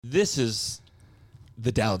This is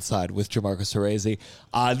The Downside with Jamarco Cerezi.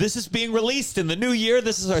 This is being released in the new year.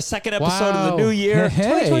 This is our second episode of the new year.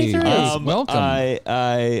 Hey, welcome.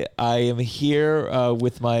 I am here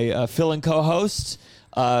with my fill-in co-host,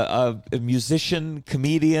 a musician,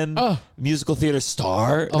 comedian, musical theater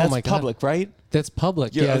star. Oh That's my God. public, right? That's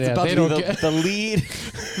public. Yeah, Yeah, about they to be don't get the lead.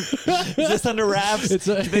 Is this under wraps? Do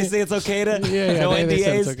they say it's okay to? Yeah, no they NDAs.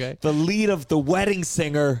 said it's okay. The lead of The Wedding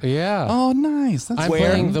Singer. Yeah. Oh, nice. That's I'm where?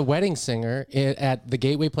 playing The Wedding Singer at the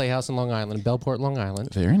Gateway Playhouse in Long Island, Bellport, Long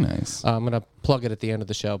Island. very nice. I'm going to plug it at the end of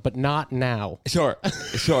the show, but not now. Sure.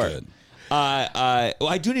 Well,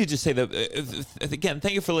 I do need to say that again.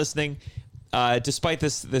 Thank you for listening. Despite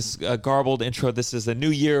this garbled intro, this is a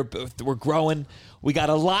new year. We're growing. We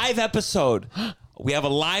got a live episode. We have a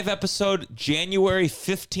live episode January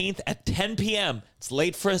 15th at 10 p.m. It's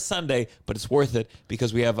late for a Sunday, but it's worth it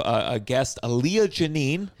because we have a guest, Aaliyah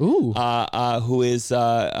Janine, who is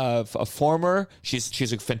a former.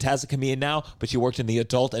 She's a fantastic comedian now, but she worked in the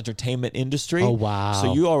adult entertainment industry. Oh, wow.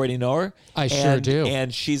 So you already know her. I sure do.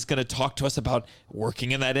 And she's going to talk to us about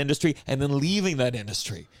working in that industry and then leaving that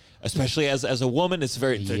industry. Especially as a woman, it's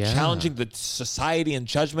very challenging, the society and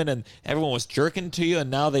judgment, and everyone was jerking to you,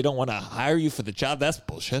 and now they don't want to hire you for the job. That's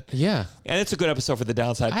bullshit. Yeah. And it's a good episode for The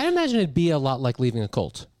Downside. I imagine it'd be a lot like leaving a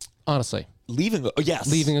cult, honestly. Leaving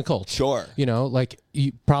Leaving a cult. Sure. You know, like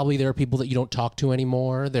probably there are people that you don't talk to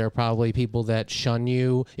anymore. There are probably people that shun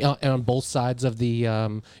you, on both sides of the,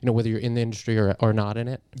 whether you're in the industry or not in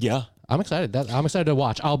it. Yeah. I'm excited. I'm excited to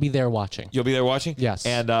watch. I'll be there watching. You'll be there watching? Yes.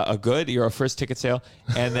 And good. You're our first ticket sale.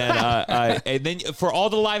 And then and then for all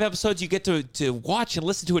the live episodes, you get to watch and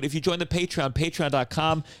listen to it if you join the Patreon,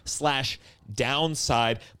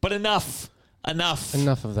 patreon.com/downside. But enough of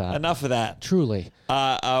that. Enough of that. Truly.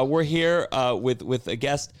 We're here with a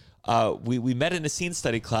guest. We met in a scene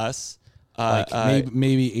study class.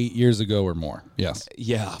 Maybe 8 years ago or more. Yes.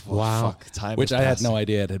 Yeah. Well, wow. Fuck, time Which has I had passed. no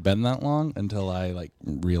idea it had been that long until I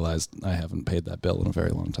realized I haven't paid that bill in a very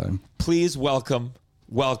long time. Please welcome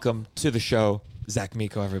to the show, Zach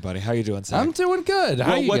Miko. Everybody, how you doing, Zach? I'm doing good.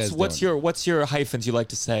 How you guys doing? What's your hyphens you like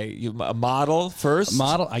to say? A model first.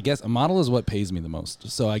 I guess a model is what pays me the most.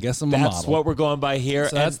 So I guess I'm a model. That's what we're going by here.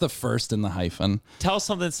 So that's the first in the hyphen. Tell us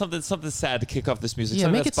something sad to kick off this music. Yeah,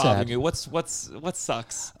 something make that's it bothering sad. you. What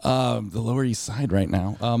sucks? The Lower East Side right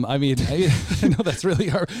now. I know that's really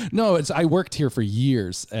hard. No, I worked here for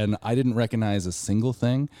years and I didn't recognize a single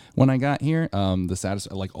thing when I got here. The saddest,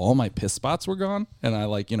 all my piss spots were gone, and I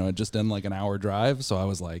had just done an hour drive, so I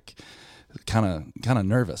was kind of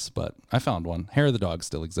nervous, but I found one. Hair of the dog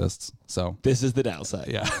still exists, so This is The Downside.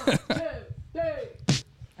 yeah.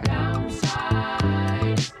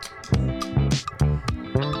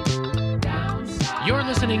 You're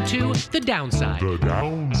listening to The Downside The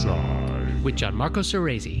Downside. with Gianmarco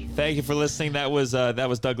Cerezi. Thank you for listening. That was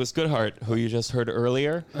Douglas Goodhart, who you just heard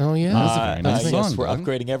earlier. Oh, yeah. That's a very nice Yes, song, we're Doug.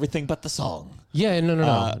 upgrading everything but the song. Yeah,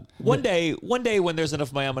 no. One day when there's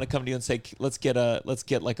enough money, I'm going to come to you and say, let's get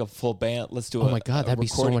like a full band. Let's do Oh my God, that'd be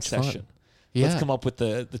so recording much fun. session. Yeah. Let's come up with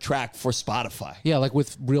the track for Spotify. Yeah, like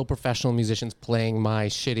with real professional musicians playing my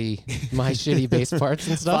shitty bass parts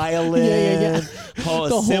and stuff. Violin, Yeah. pull The a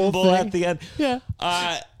whole cymbal thing. at the end. Yeah.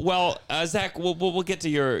 Zach, we'll get to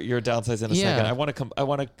your downsides in a Yeah. second. I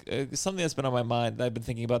want to something that's been on my mind that I've been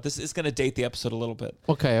thinking about. This is going to date the episode a little bit.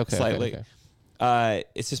 Okay. Slightly. Okay.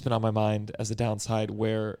 It's just been on my mind as a downside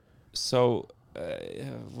where was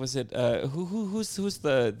it who's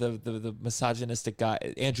the misogynistic guy?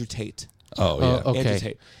 Andrew Tate. Oh yeah. Okay. Andrew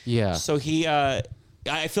Tate. Yeah. So he I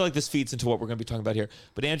feel like this feeds into what we're going to be talking about here.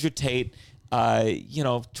 But Andrew Tate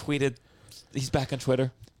tweeted, he's back on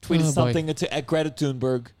Twitter. Tweeted Oh, boy. something at Greta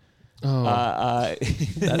Thunberg. That's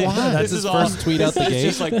his all- first tweet out the It's gate.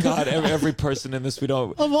 just like God, every person in this we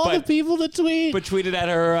don't. Of all the people that tweet. But tweeted at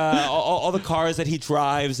her all the cars that he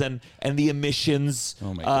drives and the emissions.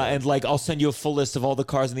 Oh my God. And I'll send you a full list of all the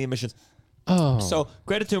cars and the emissions. Oh. So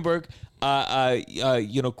Greta Thunberg,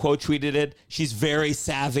 quote tweeted it. She's very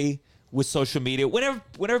savvy with social media.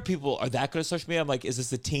 Whenever people are that good at social media, I'm like, is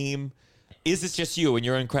this a team? Is this just you and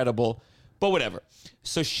you're incredible? But whatever.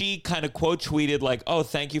 So she kind of quote tweeted oh,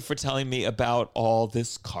 thank you for telling me about all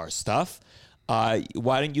this car stuff. Why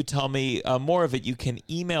don't you tell me more of it? You can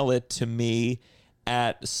email it to me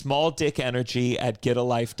at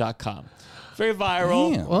smalldickenergy@getalife.com. Very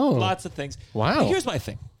viral. Damn. Whoa. Lots of things. Wow. But here's my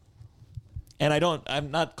thing. And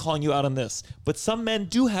I'm not calling you out on this, but some men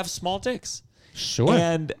do have small dicks. Sure.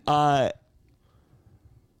 And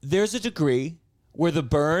there's a degree where the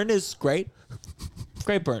burn is great.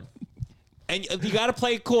 Great burn. And you got to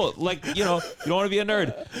play it cool. Like, you don't want to be a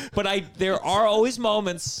nerd. But there are always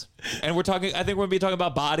moments, and I think we're going to be talking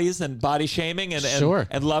about bodies and body shaming and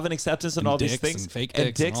love and acceptance and all these things. And fake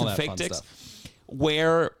dicks and fake dicks, stuff.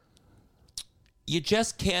 Where you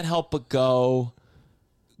just can't help but go,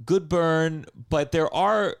 good burn, but there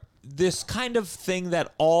are this kind of thing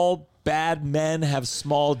that all bad men have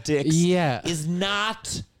small dicks is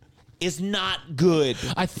not good.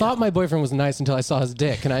 I thought my boyfriend was nice until I saw his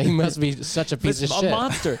dick, and he must be such a piece of shit. A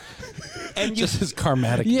monster. And just his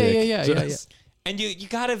karmatic dick. Yeah. And you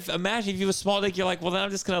gotta imagine if you have a small dick, you're like, well, then I'm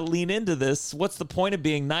just gonna lean into this. What's the point of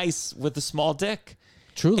being nice with a small dick?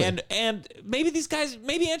 Truly. And maybe these guys,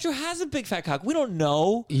 maybe Andrew has a big fat cock. We don't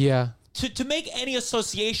know. Yeah. To make any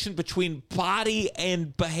association between body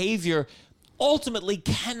and behavior ultimately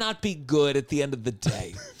cannot be good at the end of the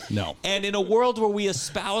day. No. And in a world where we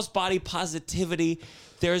espouse body positivity,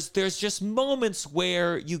 there's just moments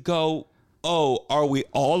where you go, oh, are we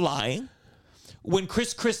all lying? When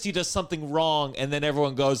Chris Christie does something wrong and then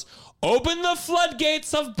everyone goes, open the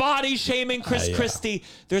floodgates of body shaming Chris Christie,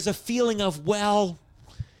 there's a feeling of, well,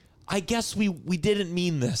 I guess we didn't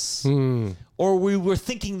mean this. Or we were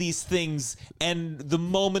thinking these things, and the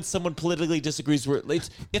moment someone politically disagrees,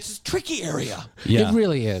 it's a tricky area. Yeah. It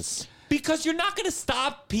really is. Because you're not going to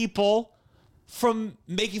stop people from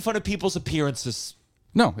making fun of people's appearances.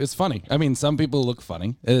 No, it's funny. I mean, some people look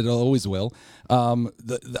funny. It always will.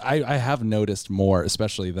 I have noticed more,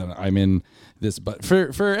 especially than I'm in this. But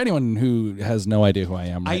for anyone who has no idea who I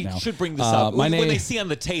am right now. I should bring this up. When they see on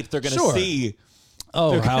the tape, they're going to see...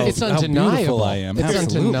 Oh, how it's how undeniable. beautiful I am. It's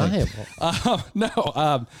Absolutely. undeniable.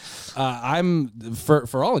 I'm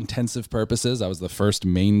for all intensive purposes, I was the first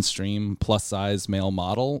mainstream plus size male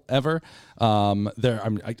model ever.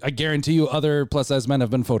 I guarantee you, other plus size men have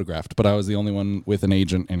been photographed, but I was the only one with an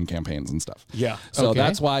agent and campaigns and stuff. Yeah. So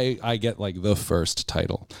that's why I get like the first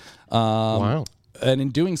title. Wow. And in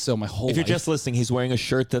doing so, my whole If you're life, just listening, he's wearing a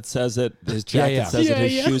shirt that says it. His jacket says it.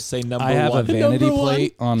 His shoes say number I have one. a vanity Number one.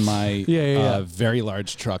 plate on my Yeah. very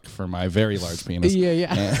large truck for my very large penis.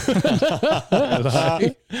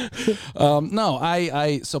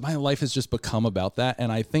 So my life has just become about that,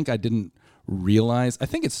 and I think I didn't realize. I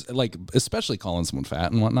think it's like, especially calling someone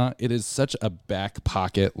fat and whatnot, it is such a back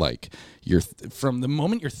pocket. Like from the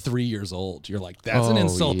moment you're 3 years old, you're like, that's an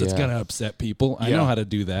insult that's gonna upset people. I know how to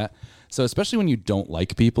do that. So especially when you don't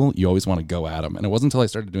like people, you always want to go at them. And it wasn't until I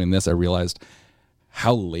started doing this I realized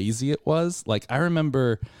how lazy it was. Like, I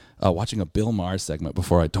remember watching a Bill Maher segment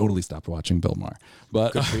before I totally stopped watching Bill Maher.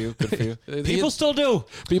 But Good for you. Good for you. People still do.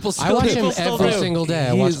 People still I watch do. him still every do. single day.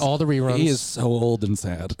 I watch all the reruns. He is so old and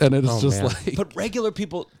sad. And it is just man. like... But regular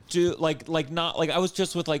people do not like I was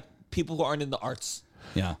just with like people who aren't in the arts.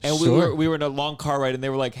 Yeah. And we were in a long car ride, and they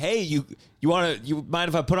were like, "Hey, you mind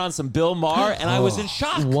if I put on some Bill Maher?" And I was in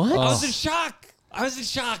shock. What? I was in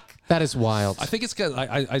shock. That is wild. I think it's because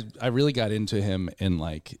I really got into him in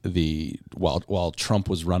like while Trump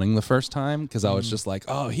was running the first time, because I was just like,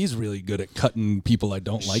 oh, he's really good at cutting people I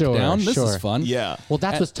don't like down. This is fun. Yeah. Well,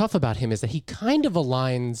 that's what's tough about him, is that he kind of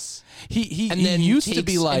aligns. He used to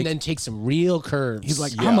be and like, then takes some real curves. he's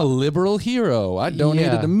like, I'm a liberal hero. I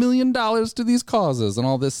donated $1 million to these causes and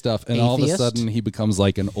all this stuff. And all of a Atheist? sudden he becomes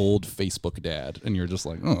like an old Facebook dad. And you're just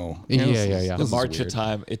like, oh. Yeah. The march of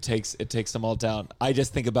time, it takes them all down. I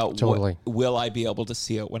just think about Totally. will I be able to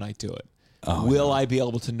see it when I do it? Will I be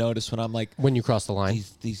able to notice when I'm like, when you cross the line.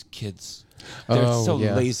 these kids, they're so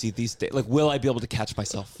yeah. lazy these days. Like, will I be able to catch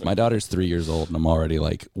myself? My daughter's 3 years old, and I'm already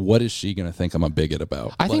like, what is she going to think I'm a bigot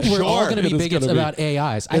about? I think Like, we're all going to be it is bigots gonna be- about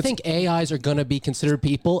AIs. I think AIs are going to be considered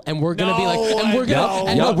people, and we're going to be like, No, and we're I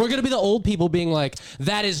going know. to we're going to be the old people being like,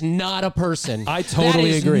 that is not a person. I totally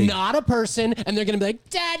that is agree. Not a person, and they're going to be like,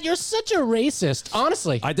 Dad, you're such a racist.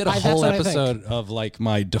 Honestly, I did a that's whole what I think. episode of like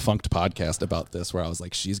my defunct podcast about this, where I was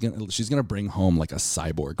like, she's gonna bring home like a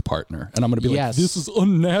cyborg partner, and I'm gonna be like, Yes. this is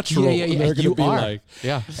unnatural. Yeah. And they're gonna You be are. like,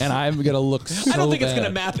 Yeah. and I'm gonna look so I don't think it's going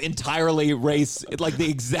to bad. map entirely race, like the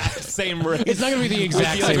exact same race. It's not going to be the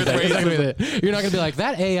exact Dealing same with thing. It's not racism. gonna be you're not going to be like,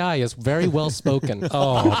 that AI is very well spoken.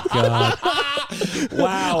 Oh God.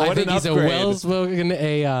 Wow, I what think an he's upgrade. a well-spoken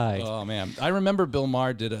AI. Oh man, I remember Bill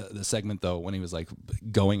Maher did the segment though when he was like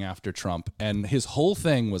going after Trump, and his whole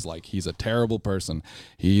thing was like, he's a terrible person,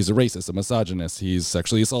 he's a racist, a misogynist, he's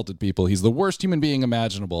sexually assaulted people, he's the worst human being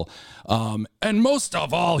imaginable, and most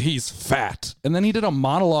of all, he's fat. And then he did a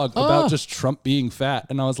monologue about just Trump being fat,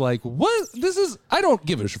 and I was like, what? This is, I don't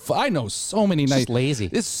give a I know so many nice just lazy.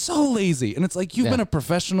 It's so lazy, and it's like, you've Yeah. been a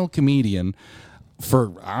professional comedian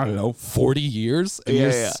for, I don't know, 40 years, and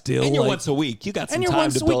you're still and you're like, once a week. You got some and you're time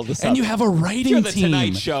once to a week, build this up. and you have a writing You're the team.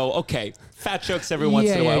 Tonight Show. Okay, fat jokes every once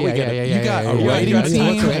in a while. We get it. You got a yeah. writing Yeah.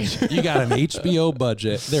 team. You got an HBO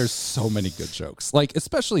budget. There's so many good jokes. Like,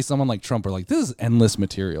 especially someone like Trump are like, this is endless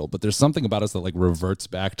material, but there's something about us that like reverts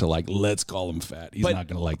back to like, let's call him fat. He's not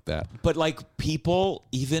going to like that. But like people,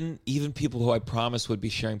 even people who I promised would be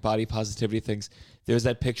sharing body positivity things, there's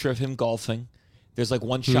that picture of him golfing. There's like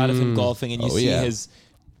one shot of him golfing, and you see his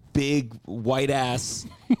big white ass,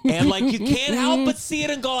 and like you can't help but see it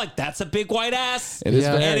and go like, that's a big white ass. It is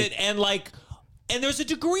and there's a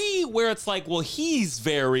degree where it's like, well, he's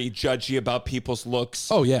very judgy about people's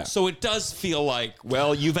looks. Oh, yeah. So it does feel like,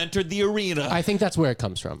 well, you've entered the arena. I think that's where it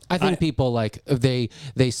comes from. I think people like they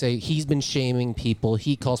say he's been shaming people.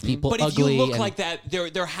 He calls people but ugly. if you look like that,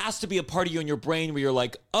 there has to be a part of you in your brain where you're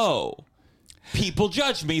like, oh, people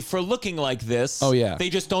judge me for looking like this. Oh, yeah. They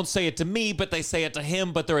just don't say it to me, but they say it to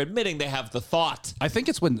him, but they're admitting they have the thought. I think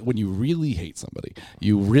it's when you really hate somebody,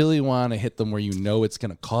 you really want to hit them where you know it's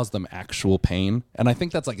going to cause them actual pain. And I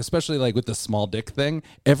think that's like, especially like with the small dick thing,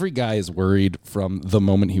 every guy is worried from the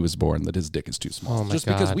moment he was born that his dick is too small. Oh my just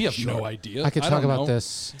because God. we have no idea. I could talk about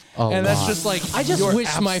this a And that's lot. just like, I just your wish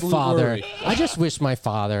my absolute father. worry. I just wish my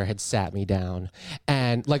father had sat me down,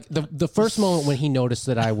 and like the first moment when he noticed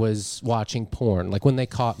that I was watching porn, like when they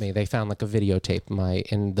caught me, they found like a videotape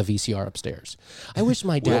in the VCR upstairs. I wish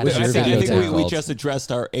my dad was had your sat me I think down. we just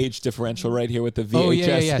addressed our age differential right here with the VHS. Oh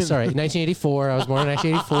yeah. Sorry, 1984. I was born in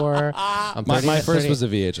 1984. I'm My 30 first was a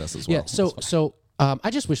VHS as well. Yeah. So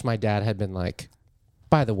I just wish my dad had been like,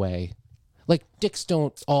 by the way, like dicks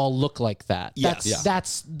don't all look like that. Yes.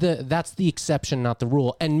 That's the exception, not the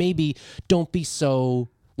rule. And maybe don't be so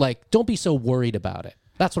worried about it.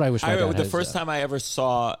 That's what I wish my I dad remember had the first said. time I ever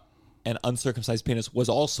saw an uncircumcised penis was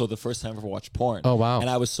also the first time I ever watched porn. Oh, wow. And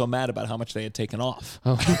I was so mad about how much they had taken off.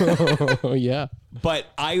 Oh yeah. But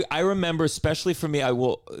I remember, especially for me,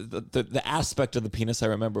 the aspect of the penis I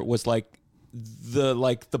remember was like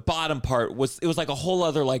the bottom part was like a whole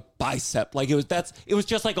other like bicep. Like it was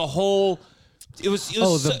just like a whole. It was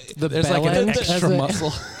the There's bell like an end extra as a-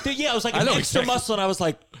 muscle. yeah, it was like an extra muscle, and I was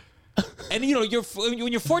like, and you know,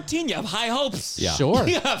 when you're 14, you have high hopes. Yeah. Sure.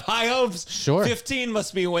 You have high hopes. Sure. 15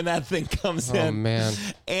 must be when that thing comes in. Oh man.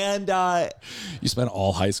 And You spent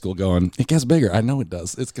all high school going, it gets bigger. I know it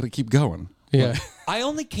does. It's going to keep going. Yeah. I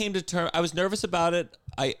only came to terms. I was nervous about it.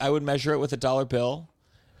 I would measure it with a dollar bill,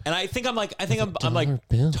 and I think I'm like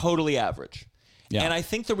bill. totally average. Yeah. And I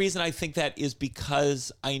think the reason I think that is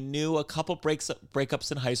because I knew a couple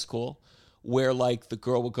breakups in high school where like the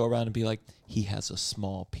girl would go around and be like, he has a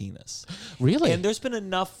small penis. Really? And there's been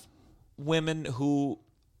enough women who,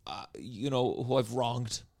 who I've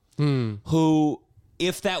wronged, Hmm. who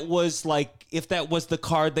if that was the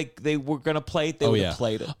card they were gonna play, they would have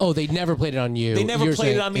played it. Oh, they never played it on you. They never You're played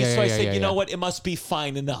it saying- on me, yeah, so I yeah, said, yeah, you know yeah. what, it must be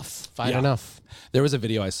fine enough. Fine enough. There was a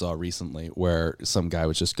video I saw recently where some guy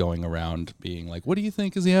was just going around being like, what do you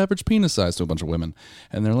think is the average penis size to a bunch of women?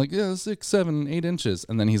 And they're like, yeah, 6, 7, 8 inches.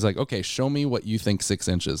 And then he's like, okay, show me what you think 6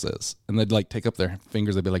 inches is. And they'd like take up their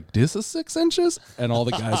fingers. They'd be like, this is 6 inches? And all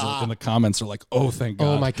the guys in the comments are like, oh, thank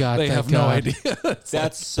God. Oh, my God, They thank have no God. idea.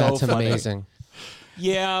 That's so That's funny. amazing.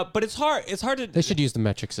 Yeah, but it's hard. It's hard to. They should use the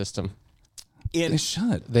metric system. They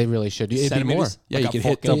should. They really should. It'd be more. Centimeters? Yeah, Like you a could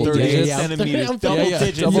hit fucking double 38 digits. centimeters. I'm Double double-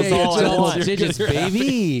 digits double is all I Double want. digits,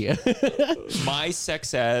 baby. My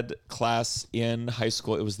sex ed class in high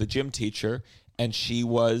school, it was the gym teacher, and she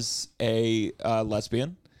was a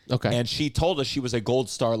lesbian. Okay. And she told us she was a gold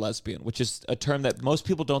star lesbian, which is a term that most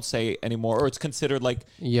people don't say anymore, or it's considered like,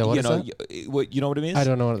 Yeah, what you is know, that? you know what it means? I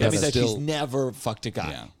don't know what that that means is. that she's Still- never fucked a guy.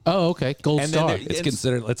 Yeah. Oh, okay. Gold And then star. there- It's It's-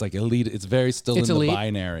 considered, it's like elite. It's very still It's in elite? the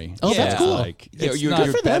binary. Oh, that's Yeah. cool. Like, Yeah, it's you're not-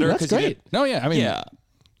 for them. better That's 'cause you great. did- No, yeah. I mean, Yeah.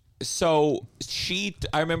 So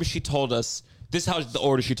I remember she told us, this is how the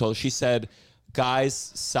order she told us. She said, guys,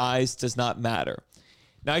 size does not matter.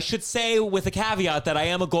 Now, I should say with a caveat that I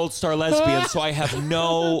am a gold star lesbian, so I have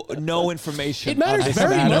no information. It matters on this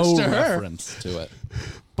very matter. much no to her. reference to it.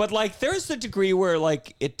 But like, there's a degree where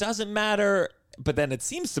like it doesn't matter, but then it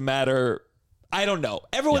seems to matter. I don't know.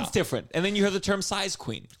 Everyone's Yeah. different. And then you hear the term size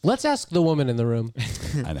queen. Let's ask the woman in the room.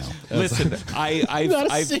 I know. Listen,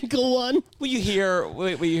 I've single one. when you hear,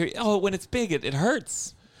 oh, when it's big, it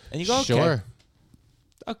hurts, and you go, okay, Sure.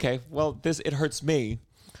 okay, well, it hurts me.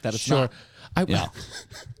 That it's Sure. not. Yeah.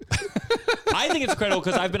 I think it's incredible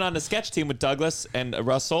because I've been on the sketch team with Douglas and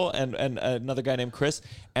Russell and another guy named Chris,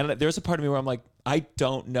 and there's a part of me where I'm like, I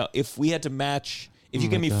don't know if we had to match. If you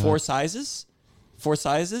give me four sizes,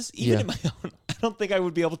 even Yeah. in my own, I don't think I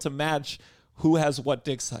would be able to match who has what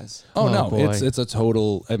dick size. Oh, Oh, no, boy. it's a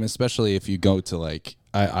total. I mean, especially if you go to like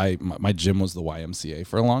my gym was the YMCA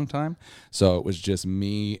for a long time, so it was just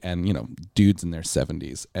me and dudes in their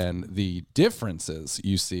 70s, and the differences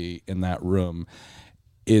you see in that room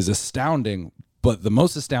is astounding. But the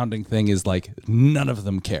most astounding thing is like none of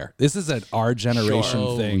them care. This is our generation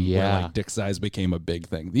Sure. thing Oh, yeah. where like dick size became a big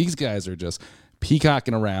thing. These guys are just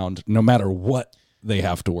peacocking around no matter what they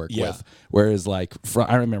have to work with. Whereas like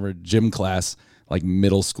I remember gym class, like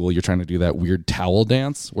middle school, you're trying to do that weird towel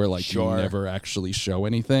dance where like you never actually show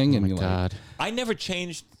anything. And you God. I never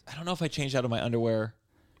changed. I don't know if I changed out of my underwear.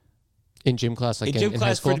 In gym class, like In gym high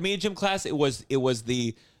class, school? for me in gym class, it was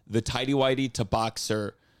the tighty whitey to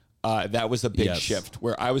boxer. That was a big shift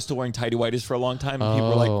where I was still wearing tighty whities for a long time, and people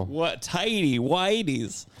were like, "What tighty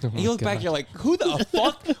whiteys?" And you look back, you're like, "Who the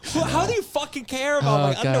fuck? How do you fucking care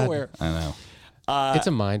about my God. underwear?" I know. It's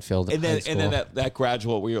a minefield. And high then school. and then that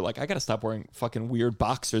gradual where you're like, I gotta stop wearing fucking weird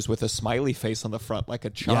boxers with a smiley face on the front like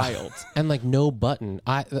a child. And like no button.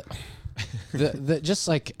 The just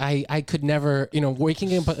like I could never,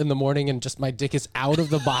 waking up in the morning and just my dick is out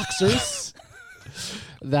of the boxers.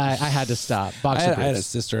 That I had to stop. I had a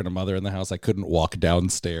sister and a mother in the house. I couldn't walk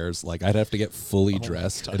downstairs. Like I'd have to get fully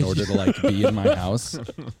dressed in order to like be in my house.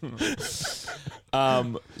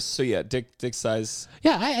 So yeah, dick size.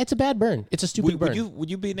 Yeah, it's a bad burn. It's a stupid burn. Would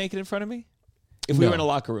you be naked in front of me if we were in a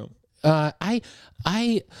locker room?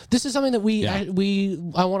 This is something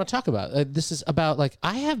that I want to talk about. This is about like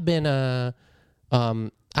I have been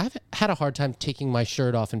I've had a hard time taking my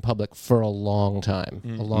shirt off in public for a long time.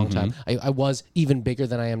 A long time. I was even bigger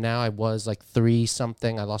than I am now. I was like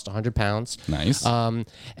 3-something. I lost 100 pounds. Nice.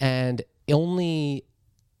 And only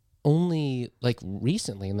like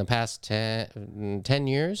recently in the past 10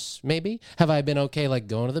 years, maybe, have I been okay like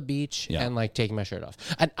going to the beach and like taking my shirt off.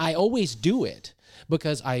 And I always do it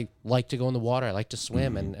because I like to go in the water. I like to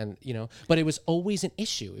swim and but it was always an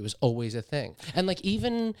issue. It was always a thing. And like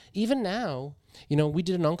even now, we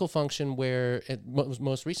did an uncle function where it was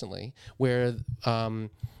most recently where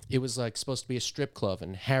it was like supposed to be a strip club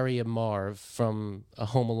and Harry and Marv from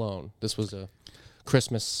Home Alone. This was a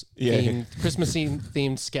Christmas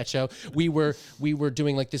themed sketch show. We were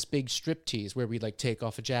doing like this big strip tease where we'd like take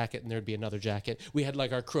off a jacket and there'd be another jacket. We had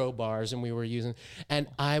like our crowbars and we were using, and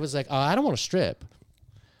I was like, I don't want to strip.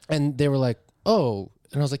 And they were like, oh,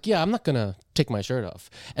 and I was like, yeah, I'm not gonna take my shirt off.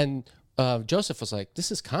 And Joseph was like,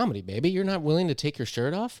 this is comedy, baby. You're not willing to take your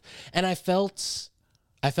shirt off. And I felt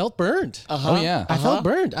burned. Oh yeah. I felt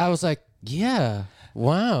burned. I was like, yeah,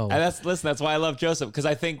 wow. And that's why I love Joseph, because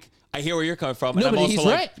I think I hear where you're coming from. No, and but I'm he's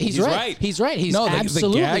also right. like, He's right. He's right. He's no,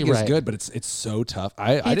 absolutely the gag right. is good, but it's so tough.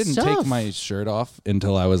 I didn't tough. take my shirt off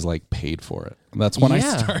until I was like paid for it. That's when I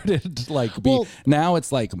started like now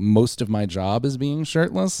it's like most of my job is being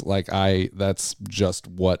shirtless. Like that's just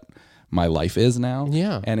what my life is now.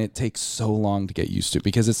 Yeah. And it takes so long to get used to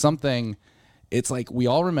because it's like we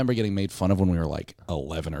all remember getting made fun of when we were like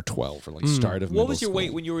 11 or 12 or like start of middle what was your school.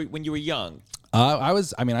 weight when you were young?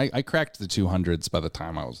 I cracked the 200s by the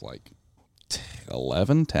time I was like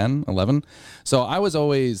 11. So I was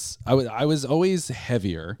always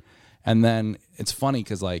heavier. And then it's funny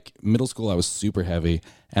because like middle school, I was super heavy.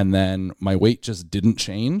 And then my weight just didn't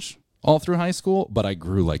change all through high school, but I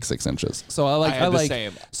grew like 6 inches. So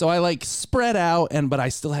I spread out but I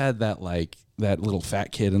still had that little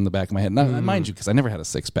fat kid in the back of my head. Now, mind you, because I never had a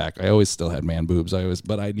six pack. I always still had man boobs.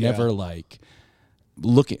 But I never like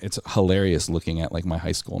it's hilarious looking at like my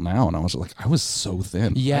high school now, and I was like, I was so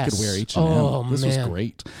thin. Yes. I could wear H&M. Oh, this was man.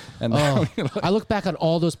 great. And now, I look back on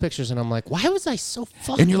all those pictures and I'm like, why was I so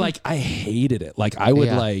fucking? and you're like, I hated it. Like I would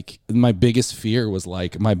my biggest fear was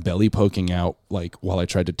like my belly poking out like while I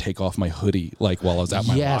tried to take off my hoodie, like while I was at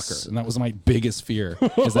my locker, and that was my biggest fear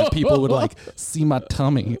is that people would like see my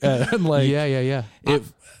tummy and like yeah.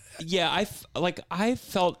 I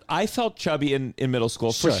felt chubby in middle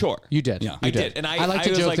school for sure. You did. Yeah. I did. And I like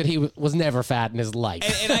to joke that he was never fat in his life.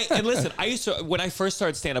 And listen, I used to, when I first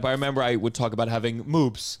started stand up, I remember I would talk about having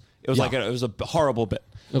moobs. It was it was a horrible bit.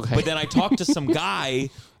 Okay. But then I talked to some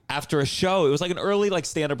guy after a show. It was like an early like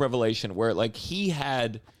stand up revelation where like he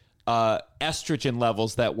had estrogen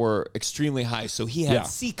levels that were extremely high. So he had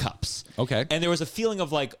C cups. Okay. And there was a feeling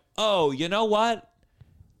of like, oh, you know what?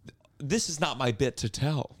 This is not my bit to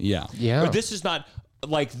tell. Yeah. Yeah. Or this is not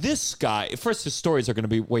like this guy. First, his stories are going to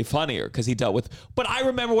be way funnier because he dealt with. But I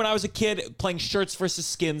remember when I was a kid playing shirts versus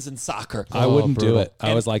skins in soccer. I wouldn't do brutal. it.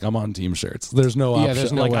 I was like, I'm on team shirts. There's no option.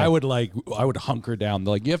 there's no like way. I would hunker down.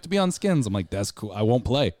 They're like, you have to be on skins. I'm like, that's cool. I won't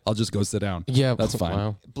play. I'll just go sit down. Yeah, that's fine.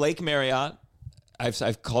 Wow. Blake Marriott,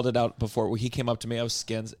 I've called it out before. Where he came up to me, I was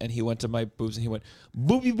skins, and he went to my boobs and he went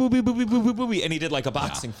booby booby booby booby booby, and he did like a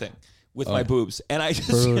boxing thing with my boobs, and I just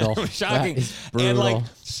Brutal. it was shocking. That is brutal. And like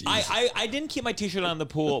I didn't keep my t-shirt on in the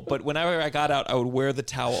pool, but whenever I got out, I would wear the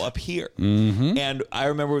towel up here. Mm-hmm. And I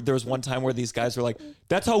remember there was one time where these guys were like,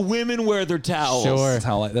 "That's how women wear their towels." Sure.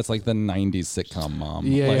 That's like the '90s sitcom mom.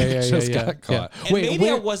 Yeah, like, yeah, just yeah. got caught. And maybe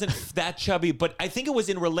I wasn't that chubby, but I think it was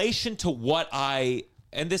in relation to what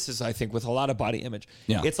and this is, I think, with a lot of body image.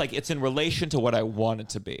 Yeah. It's like it's in relation to what I wanted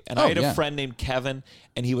to be. And I had a friend named Kevin,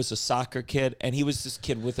 and he was a soccer kid, and he was this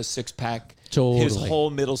kid with a six-pack his whole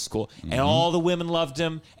middle school. And all the women loved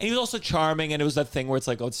him. And he was also charming, and it was that thing where it's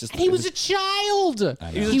like, oh, it's just... He was a child.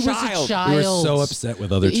 He was a child. We were so upset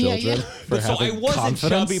with other children for So I having wasn't confidence.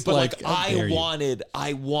 chubby, but like how dare you.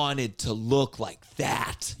 I wanted to look like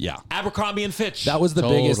that. Yeah. Abercrombie and Fitch. That was the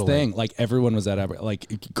biggest Totally. thing. Like everyone was at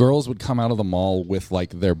like girls would come out of the mall with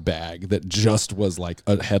like their bag that just was like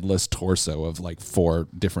a headless torso of like 4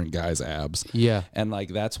 different guys' abs. Yeah. And like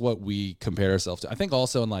that's what we compared ourselves to. I think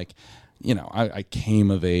also in like, you know, I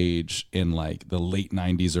came of age in like the late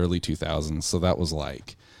 90s, early 2000s. So that was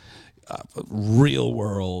like Real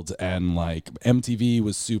World, and like MTV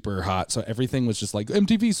was super hot. So everything was just like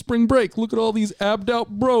MTV Spring Break. Look at all these abbed out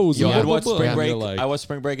bros. Yo, and I'd blah, watch blah, blah. Spring And Break. you're like, I watched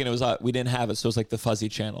Spring Break, and it was we didn't have it, so it was like the fuzzy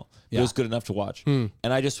channel. It Yeah. was good enough to watch. And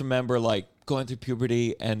I just remember like going through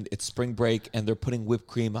puberty, and it's Spring Break, and they're putting whipped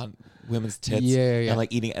cream on women's tits, Yeah. and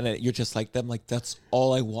like eating, and then you're just like them. Like that's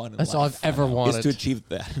all I want. In That's all life, I've ever is wanted. to achieve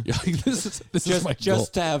that. you're like, this is my goal.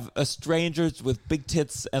 Just to have strangers with big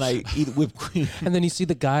tits, and I eat whipped cream. And then you see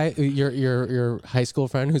the guy, your high school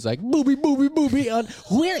friend, who's like booby booby booby on.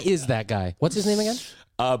 Where is that guy? What's his name again?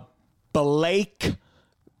 Blake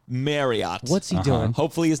Marriott. What's he doing?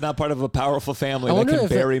 Hopefully, he's not part of a powerful family I that wonder can if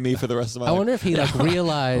bury me for the rest of my I life. wonder if he like It was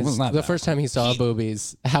realized not the that first time he saw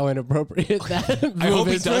boobies how inappropriate that. I hope he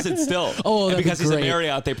boobies does were. it still. Oh, and that'd because be he's a great.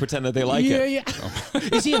 Marriott, they pretend that they like Yeah, it. yeah.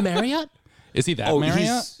 Is he a Marriott? Is he that Oh,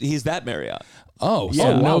 Marriott? he's that Marriott. Oh, Yeah.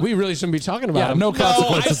 so no, wow. we really shouldn't be talking about Yeah, him. no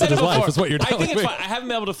consequences said in his it life before. is what you're I telling think it's me. fine. I haven't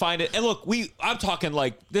been able to find it. And look, I'm talking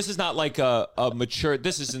like this is not like a mature.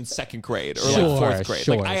 This is in second grade or Sure, like fourth grade.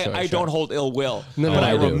 sure, like I sure. don't hold ill will, No, but no,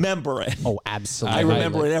 I I do. remember it. Oh, absolutely. I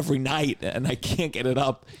remember it every night, and I can't get it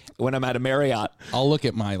up when I'm at a Marriott. I'll look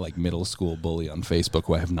at my like middle school bully on Facebook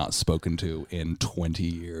who I have not spoken to in 20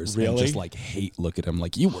 years and Really? just like look at him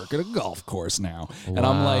like, you work at a golf course now. And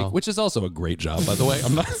I'm Wow. like, which is also a great job, by the way.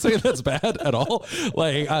 I'm not saying that's bad at all.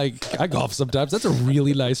 Like I golf sometimes. That's a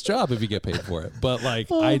really nice job if you get paid for it. But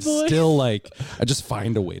like I still like I just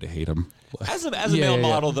find a way to hate him. As a Yeah, male yeah, yeah.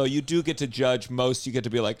 model, though, you do get to judge most. You get to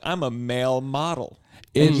be like, I'm a male model.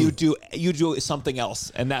 And you do something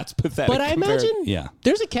else, and that's pathetic. But I compared- imagine Yeah.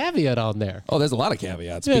 there's a caveat on there. Oh, there's a lot of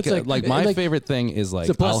caveats. Yeah, it's because, like- my like- favorite thing is like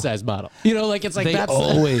It's a plus I'll- size model. You know, like it's like they that's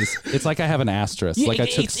always. It's like I have an asterisk. Yeah, like I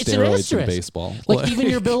took it's an steroids in asterisk. baseball. Like even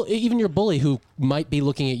your bully who might be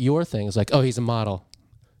looking at your things like, oh, he's a model.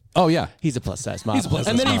 Oh yeah. He's a plus size model. He's a plus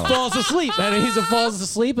and size then he model. falls asleep. And falls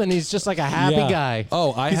asleep and he's just like a happy Yeah. guy.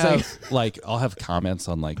 Oh, I He's have like I'll have comments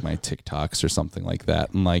on like my TikToks or something like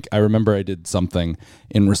that. And like I remember I did something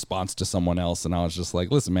in response to someone else and I was just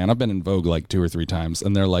like, listen, man, I've been in Vogue like 2 or 3 times.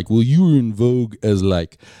 And they're like, well, you were in Vogue as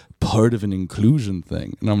like part of an inclusion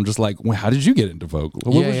thing. And I'm just like, well, how did you get into Vogue?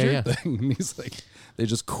 What Yeah, was yeah, your yeah. thing? And he's like, they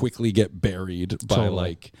just quickly get buried by Totally.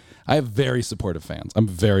 like I have very supportive fans. I'm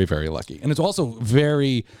very, very lucky. And it's also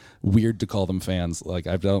very weird to call them fans. Like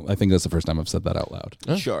I think that's the first time I've said that out loud.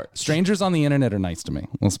 Sure. Strangers on the internet are nice to me.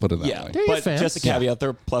 Let's put it that Yeah, way. They're your but fans. just a caveat,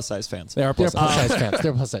 they're plus size fans. They are They're plus plus size fans.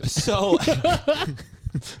 They're plus size. So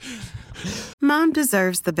Mom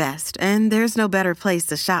deserves the best, and there's no better place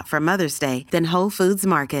to shop for Mother's Day than Whole Foods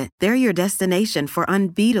Market. They're your destination for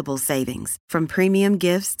unbeatable savings, from premium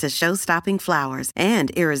gifts to show-stopping flowers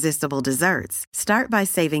and irresistible desserts. Start by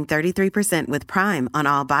saving 33% with Prime on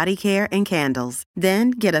all body care and candles.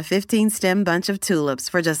 Then get a 15-stem bunch of tulips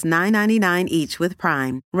for just $9.99 each with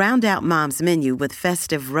Prime. Round out Mom's menu with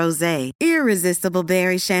festive rosé, irresistible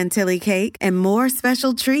berry chantilly cake, and more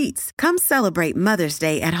special treats. Come celebrate Mother's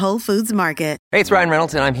Day at Whole Foods Market. Hey, it's Ryan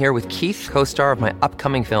Reynolds, and I'm here with Keith, co-star of my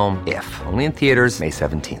upcoming film, If, only in theaters May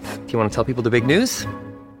 17th. Do you want to tell people the big news?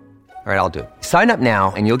 All right, I'll do it. Sign up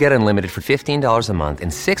now and you'll get unlimited for $15 a month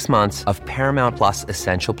and 6 months of Paramount Plus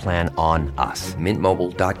Essential Plan on us.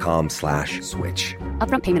 MintMobile.com/switch.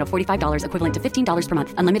 Upfront payment of $45 equivalent to $15 per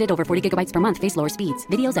month. Unlimited over 40 gigabytes per month. Face lower speeds.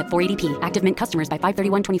 Videos at 480p. Active Mint customers by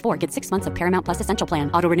 531.24 get 6 months of Paramount Plus Essential Plan.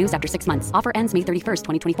 Auto renews after 6 months. Offer ends May 31st,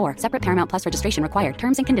 2024. Separate Paramount Plus registration required.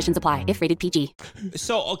 Terms and conditions apply if rated PG.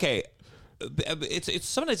 So okay, it's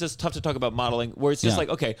sometimes it's tough to talk about modeling where it's just Yeah. like,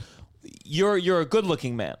 okay, you're a good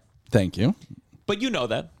looking man. Thank you. But you know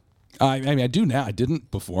that. I mean, I do now. I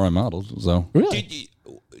didn't before I modeled. So Really?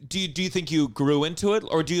 Do you think you grew into it,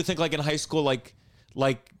 or do you think like in high school,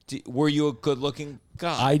 were you a good looking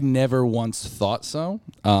guy? I never once thought so.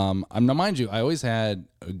 Now, mind you, I always had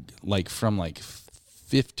from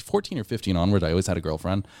 14 or 15 onward, I always had a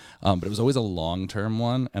girlfriend, but it was always a long-term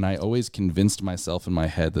one, and I always convinced myself in my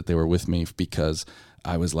head that they were with me because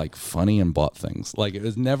I was like funny and bought things. Like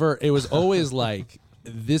it was always like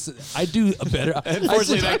this. I do a better.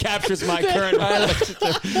 Unfortunately, that captures my current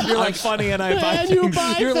relationship. You're like funny and I buy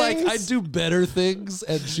things. You're like, I do better things,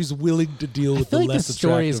 and she's willing to deal with I feel the like less the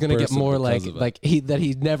story is going to get more like he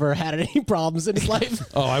never had any problems in his life.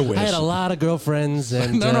 Oh, I wish. I had a lot of girlfriends,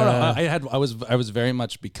 and no. I was very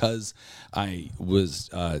much, because I was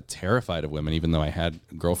terrified of women. Even though I had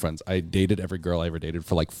girlfriends, I dated every girl I ever dated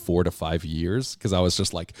for like 4 to 5 years because I was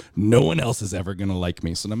just like, no one else is ever gonna like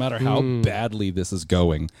me. So no matter how badly this is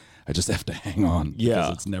going, I just have to hang on. Yeah,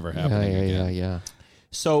 because it's never happening again. Yeah.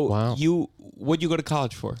 So Wow. what'd you go to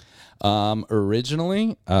college for?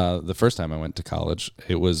 Originally, the first time I went to college,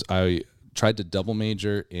 I tried to double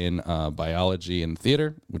major in biology and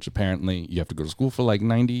theater, which apparently you have to go to school for like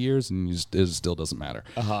 90 years and it still doesn't matter.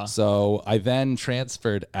 So I then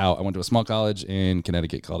transferred out. I went to a small college in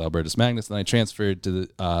Connecticut called Albertus Magnus. Then I transferred to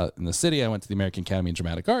in the city. I went to the American Academy of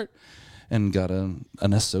Dramatic Art and got an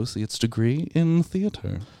associate's degree in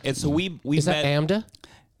theater. And so we Is that met. AMDA?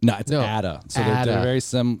 No, it's No. ADA. So ADA. they're very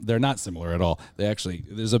they're not similar at all.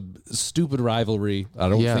 There's a stupid rivalry. I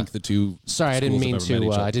don't Yeah. think the two. Sorry, I didn't schools mean have ever met to.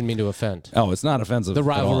 each other. I didn't mean to offend. Oh, it's not offensive. The at all.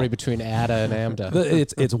 rivalry between ADA and AMDA.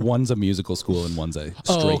 It's one's a musical school and one's a straight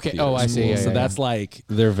okay. theater Oh, I see. school. Yeah, So yeah, that's like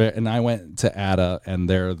they're very. And I went to ADA, and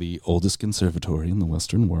they're the oldest conservatory in the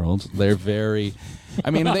Western world. They're very. I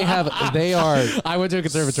mean, they are I went to a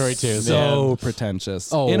conservatory too. so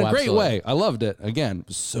pretentious. Oh, in a great absolutely. way. I loved it. Again,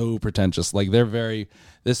 so pretentious. Like they're very.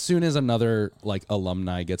 As soon as another like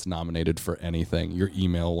alumni gets nominated for anything, your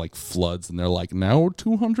email like floods, and they're like, now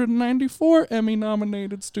 294 Emmy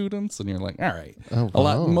nominated students, and you're like, all right.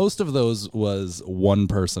 Most of those was one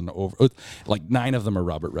person over. Like 9 of them are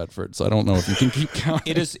Robert Redford, so I don't know if you can keep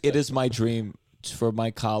counting. It is my dream for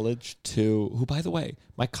my college who, by the way,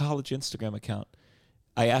 my college Instagram account.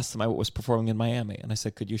 I asked them, I was performing in Miami, and I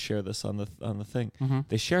said, could you share this on the thing?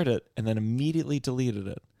 They shared it and then immediately deleted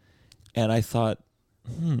it. And I thought,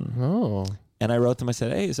 Oh. and I wrote them, I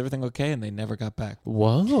said, hey, is everything okay? And they never got back.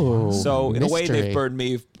 Whoa. So in a way, Mystery. they've burned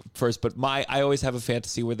me first, but I always have a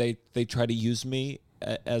fantasy where they try to use me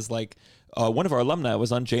as like, one of our alumni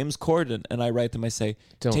was on James Corden, and I write them, I say,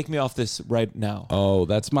 take me off this right now. Oh,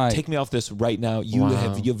 that's my. Take me off this right now. You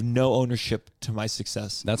have no ownership to my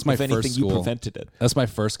success. That's my if first anything, school. you prevented it. That's my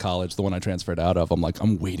first college, the one I transferred out of. I'm like,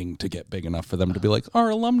 I'm waiting to get big enough for them to be like,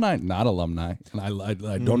 our alumni, not alumni. And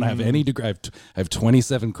I don't have any degree. I have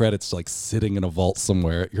 27 credits like sitting in a vault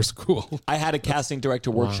somewhere at your school. I had a casting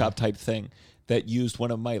director workshop type thing that used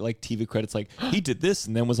one of my like TV credits, like he did this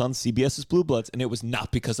and then was on CBS's Blue Bloods, and it was not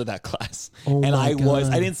because of that class. Oh and my God.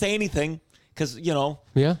 I didn't say anything because Yeah.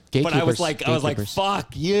 But I was Gatekeepers. like,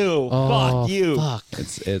 fuck you, Oh, fuck you. Fuck.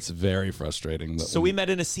 It's very frustrating. So we met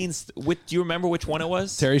in a scene. Do you remember which one it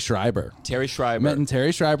was? Terry Schreiber. Terry Schreiber. Met in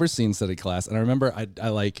Terry Schreiber's scene study class, and I remember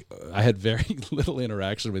I had very little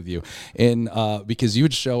interaction with you, because you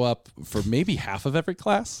would show up for maybe half of every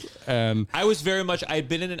class, and I was very much.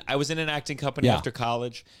 I was in an acting company after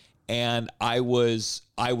college, and I was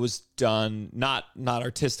done, not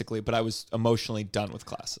artistically, but I was emotionally done with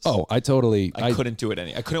classes. oh, I couldn't do it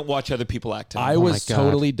I couldn't watch other people act. I was God.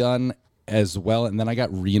 totally done as well, and then I got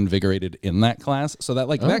reinvigorated in that class. So that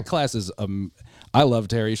that class is I love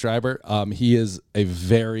Terry Schreiber. He is a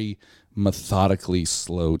very methodically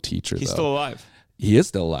slow teacher. He's though. still alive. He is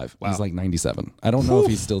still alive. He's like 97. I don't know if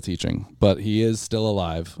he's still teaching, but he is still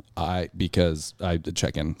alive. Because I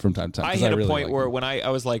check in from time to time. I 'cause hit really a point like where him. when I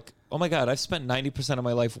was like, oh my God, I've spent 90% of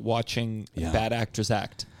my life watching bad actors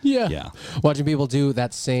act. Yeah. Watching people do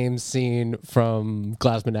that same scene from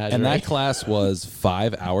Glass Menagerie. And that class was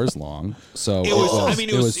 5 hours long. So It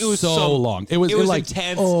was so long. It was like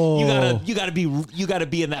intense. You gotta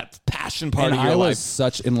be in that passion part and of your I life. was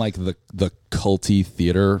such in like the culty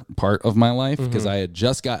theater part of my life because I had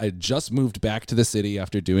just moved back to the city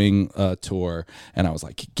after doing a tour, and I was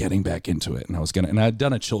like getting back into it, and I had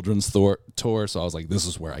done a children's tour, so I was like, this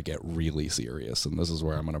is where I get really serious, and this is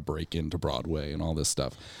where I'm gonna break into Broadway and all this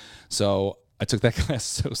stuff. So I took that class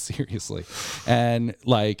so seriously, and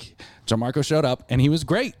like Gianmarco showed up, and he was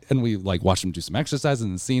great, and we like watched him do some exercises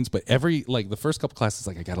and scenes. But the first couple classes,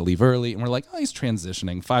 like I got to leave early, and we're like, oh, he's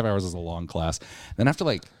transitioning. 5 hours is a long class. Then after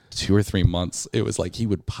like 2 or 3 months, it was like he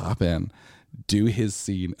would pop in, do his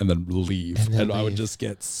scene, and then leave. And I would just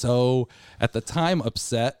get so, at the time,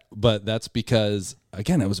 upset. But that's because,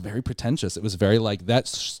 again, it was very pretentious. It was very like,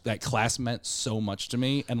 that class meant so much to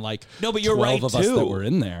me. And like, no, but you're 12 right of too. us that were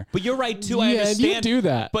in there. But you're right too. I Yeah, and understand. you do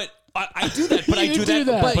that. But I do that. But I You do do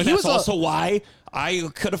that. that. But He that's was also why I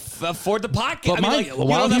could afford the pocket. But I mean, mind like, you,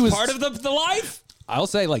 while that's he was- part of the life. I'll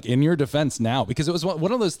say, like, in your defense now, because it was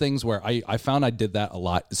one of those things where I found I did that a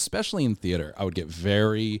lot, especially in theater. I would get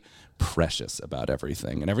very precious about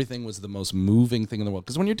everything, and everything was the most moving thing in the world.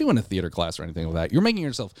 Because when you're doing a theater class or anything like that, you're making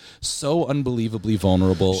yourself so unbelievably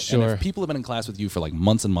vulnerable. Sure. And if people have been in class with you for like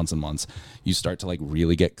months and months and months, you start to like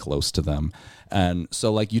really get close to them. And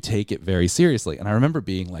so like you take it very seriously. And I remember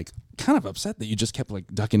being like kind of upset that you just kept like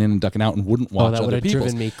ducking in and ducking out and wouldn't watch that would other have people's.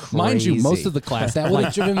 driven me crazy. Mind you, most of the class That would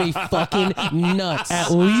have driven me fucking nuts. at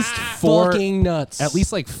least fucking nuts. At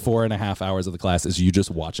least like 4.5 hours of the class is you just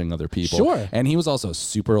watching other people. Sure. And he was also a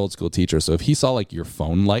super old school teacher. So if he saw like your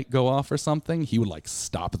phone light go off or something, he would like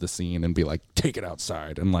stop the scene and be like, take it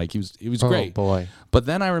outside. And like he was great. boy. But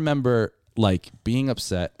then I remember like being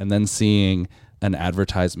upset and then seeing an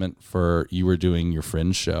advertisement for you were doing your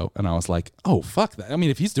Fringe show, and I was like, "Oh fuck that!" I mean,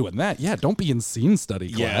 if he's doing that, yeah, don't be in scene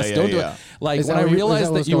study class. Don't do it. Like Is when that I what you- realized is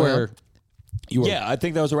that that what's you going were. on? You were, Yeah, I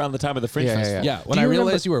think that was around the time of the Fringe Yeah, yeah, Festival. yeah, when Do I you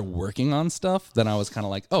realized you were working on stuff, then I was kind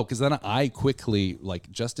of like, oh, because then I quickly, like,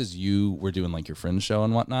 just as you were doing like your Fringe show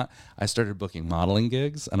and whatnot, I started booking modeling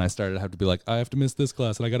gigs, and I started to have to be like, I have to miss this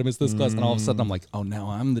class, and I got to miss this class, and all of a sudden I'm like, oh, now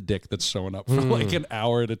I'm the dick that's showing up for like an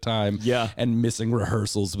hour at a time, and missing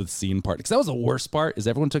rehearsals with scene part. Because that was the worst part, is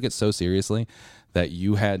everyone took it so seriously that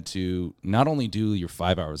you had to not only do your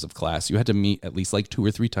 5 hours of class, you had to meet at least like 2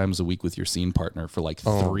 or 3 times a week with your scene partner for like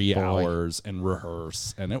 3 hours and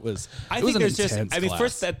rehearse. And it was, I it was think an there's just, intense I mean, class.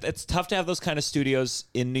 first, it's tough to have those kind of studios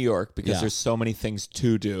in New York because Yeah. there's so many things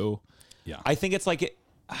to do. Yeah. I think it's like,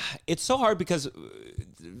 it's so hard because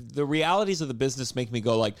the realities of the business make me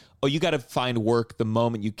go like, oh, you got to find work the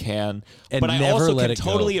moment you can. And but I never also let can it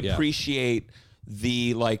go. totally Yeah. appreciate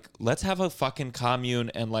the like, let's have a fucking commune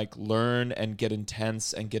and like learn and get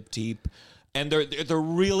intense and get deep. And they're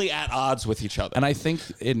really at odds with each other. And I think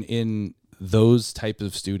in those type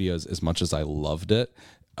of studios, as much as I loved it,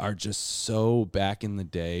 are just so back in the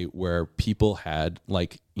day where people had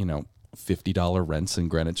like, you know, $50 rents in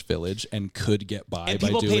Greenwich Village and could get by and by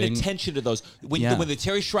people doing. paid attention to those. When the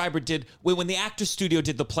Terry Schreiber did, when the Actors Studio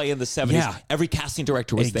did the play in the 70s, Yeah. every casting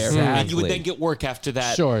director was there. And you would Exactly. then get work after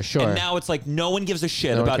that. Sure. And now it's like no one gives a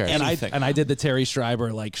shit No one about cares. anything. And I did the Terry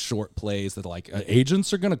Schreiber like short plays that like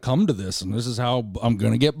agents are going to come to this and this is how I'm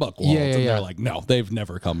going to get buckwalls. Yeah, yeah, and yeah. they're like, no, they've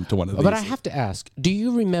never come to one of these. But I have to ask, do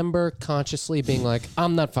you remember consciously being like,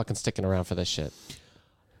 I'm not fucking sticking around for this shit?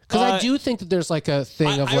 Because I do think that there's like a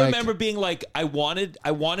thing of I like, remember being like,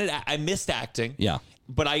 I missed acting. Yeah.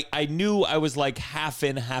 But I knew I was like half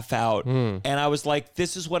in, half out. And I was like,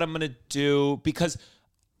 this is what I'm going to do because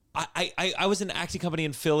I was in an acting company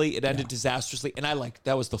in Philly. It ended disastrously. And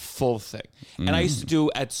that was the full thing. And I used to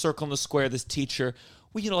do at Circle in the Square, this teacher,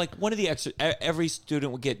 well, you know, like one of the every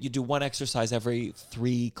student would get, you do one exercise every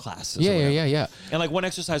 3 classes. or whatever. yeah. And like one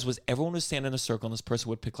exercise was everyone would stand in a circle and this person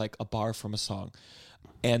would pick like a bar from a song.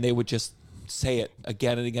 And they would just say it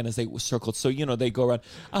again and again as they circled. So, you know, they go around,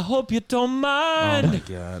 I hope you don't mind. Oh my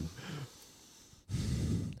God.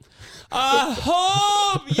 I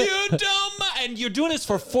hope you don't mind. And you're doing this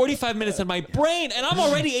for 45 minutes in my brain, and I'm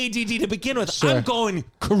already ADD to begin with. Sure. I'm going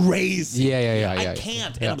crazy. Yeah. I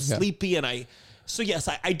can't, and Yeah, I'm yeah. sleepy, and So yes,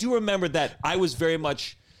 I do remember that I was very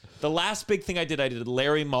much, the last big thing I did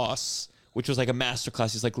Larry Moss, which was like a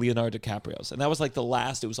masterclass. He's like Leonardo DiCaprio's. And that was like the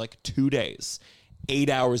last, it was like 2 days, 8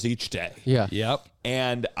 hours each day. Yeah. Yep.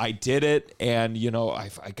 And I did it, and you know,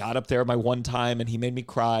 I got up there my one time, and he made me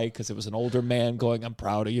cry because it was an older man going, "I'm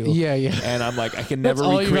proud of you." Yeah. And I'm like, I can never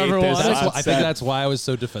all you recreate ever this. wanted? That's on why, I set. think that's why I was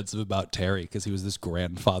so defensive about Terry, because he was this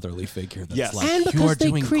grandfatherly figure that's Yes. like, And you are because they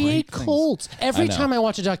doing create great things." cults. Every know. time I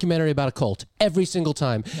watch a documentary about a cult, every single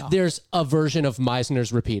time, there's a version of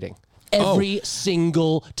Meisner's repeating. Every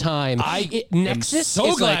single time. Nexus so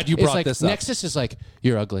is glad like, you it's brought like, this up. Nexus is like,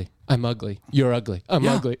 you're ugly. I'm ugly. You're ugly. I'm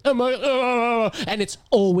Yeah. ugly. And it's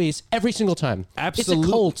always, every single time. Absolutely. It's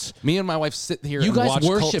a cult. Me and my wife sit here You and guys watch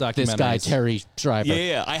cult worship this guy, documentaries. Terry Schreiber.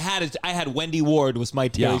 Yeah. I had Wendy Ward was my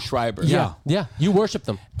Terry Yeah. Schreiber. Yeah. You worship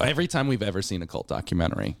them. Every time we've ever seen a cult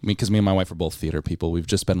documentary, because me and my wife are both theater people, we've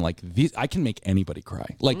just been like, these, I can make anybody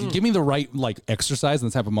cry. Like, give me the right like exercise and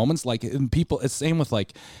this type of moments. Like, and people, it's same with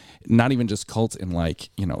like, not even just cults in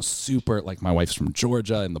like, you know, super, like my wife's from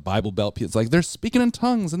Georgia and the Bible Belt. It's like they're speaking in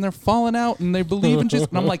tongues and they're fallen out and they believe in Jesus.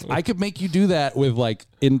 And I'm like, I could make you do that with like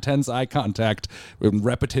intense eye contact and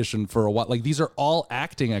repetition for a while. Like these are all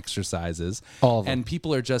acting exercises. All of them. And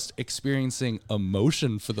people are just experiencing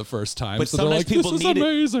emotion for the first time. But so they're sometimes like, people this is need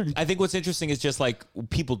amazing. it. I think what's interesting is just like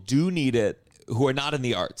people do need it who are not in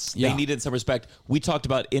the arts. Yeah. They need it in some respect. We talked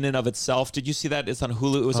about In and of Itself. Did you see that? It's on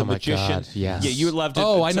Hulu. It was Oh a my magician. God, yes. Yeah, you loved it.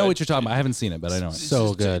 Oh, I It's know a- what you're talking about. I haven't seen it, but I know it.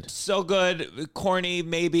 So good. So good, corny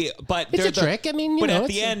maybe, but It's they're a trick. I mean, you but know, at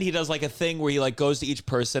the it's a- end he does like a thing where he like goes to each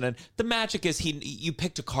person, and the magic is you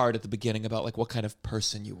picked a card at the beginning about like what kind of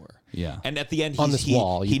person you were. Yeah. And at the end On this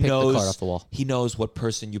wall, you he pick the knows card off the wall. he knows what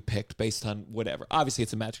person you picked based on whatever. Obviously,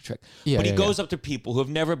 it's a magic trick. Yeah, but he yeah, goes up to people who have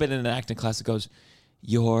never been in an acting class and goes,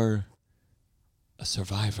 "You're a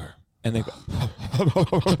survivor," and they go,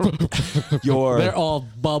 They're all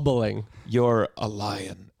bubbling. "You're a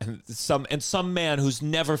lion," and some man who's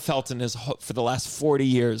never felt in his for the last 40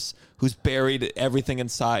 years, who's buried everything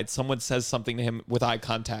inside. Someone says something to him with eye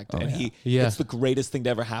contact, and it's the greatest thing to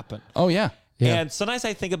ever happen. Oh, yeah. Yeah. And sometimes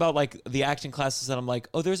I think about like the acting classes, and I'm like,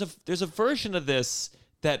 oh, there's a version of this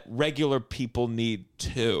that regular people need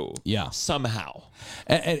too. Yeah. Somehow.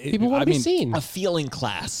 People want to be seen. A feeling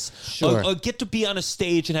class. Sure. Or get to be on a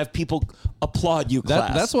stage and have people applaud you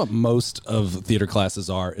class. That's what most of theater classes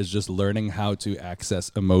are, is just learning how to access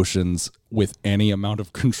emotions with any amount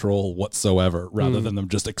of control whatsoever, rather than them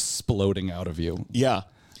just exploding out of you. Yeah.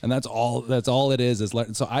 And that's all it is.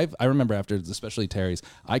 So I remember after, especially Terry's,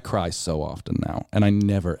 I cry so often now, and I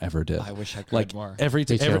never ever did. I wish I cried like more.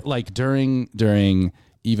 Like during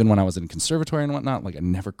even when I was in conservatory and whatnot, like I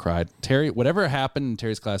never cried. Terry, whatever happened in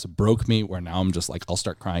Terry's class broke me, where now I'm just like, I'll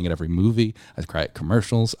start crying at every movie. I cry at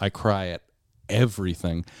commercials. I cry at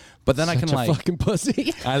everything. But then I can like fucking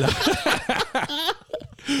pussy.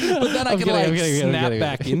 But then I can I'm like kidding. snap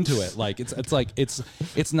back into it. Like it's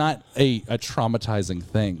not a traumatizing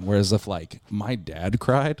thing. Whereas if like my dad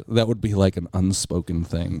cried, that would be like an unspoken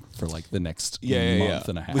thing for like the next month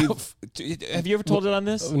and a half. Have you ever told it on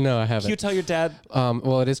this? No, I haven't. Can you tell your dad?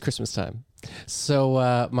 Well, it is Christmas time.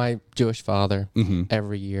 So my Jewish father,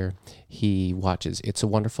 every year, he watches It's a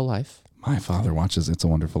Wonderful Life. My father watches It's a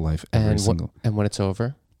Wonderful Life every single. And when it's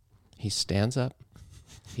over, he stands up,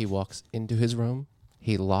 he walks into his room,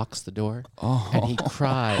 he locks the door, and he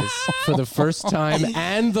cries for the first time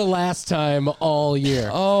and the last time all year.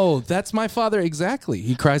 Oh, that's my father exactly.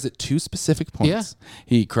 He cries at two specific points. Yeah.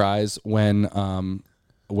 He cries when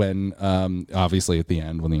obviously at the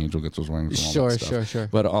end when the angel gets his wings. And all that stuff. Sure.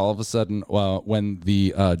 But all of a sudden, when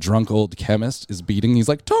the drunk old chemist is beating, he's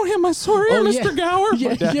like, "Don't hit my sorry, Mr. Gower."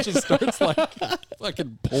 My dad just starts like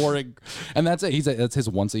fucking pouring, and that's it. That's his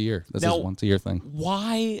once a year. That's his once a year thing.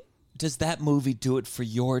 Why does that movie do it for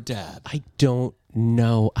your dad? I don't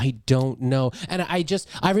know. And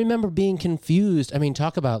I remember being confused. I mean,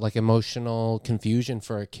 talk about like emotional confusion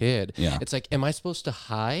for a kid. Yeah. It's like, am I supposed to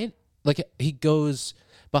hide? Like he goes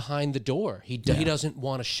behind the door. He doesn't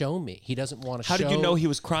want to show me. He doesn't want to show. How did you know he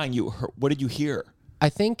was crying? What did you hear? I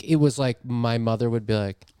think it was like my mother would be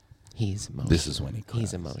like, he's emotional. This is when he cries.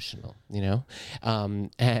 He's emotional, you know?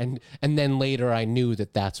 And then later I knew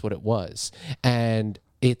that that's what it was. And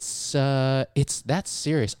it's that's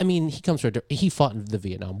serious. I mean, he fought in the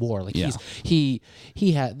Vietnam War. Like he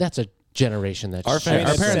had, that's a generation that Our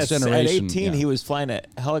parents' generation. At 18, he was flying a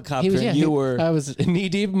helicopter. I was knee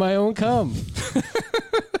deep in my own cum.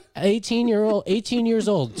 18 years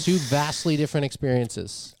old, two vastly different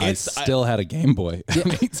experiences. I still had a Game Boy.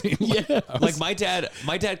 Like my dad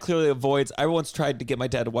clearly avoids. I once tried to get my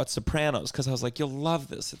dad to watch Sopranos because I was like, "You'll love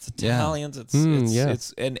this. It's Italians. It's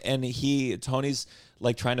Tony's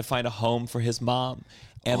like trying to find a home for his mom,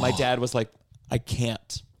 and my dad was like, I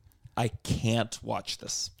can't watch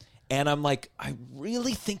this." And I'm like, I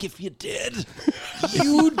really think if you did,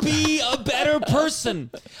 you'd be a better person.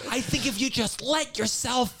 I think if you just let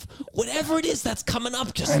yourself, whatever it is that's coming up,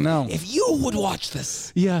 I know. If you would watch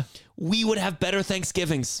this, we would have better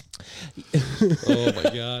Thanksgivings. Oh my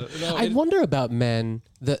God. No, I wonder about men,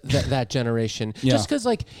 that generation. Just because,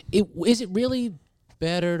 like, is it really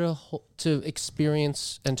better to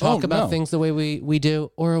experience and talk about things the way we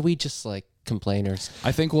do, or are we just like complainers?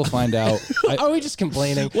 I think we'll find out. Are we just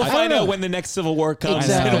complaining? We'll find out when the next Civil War comes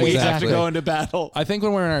and we have to go into battle. I think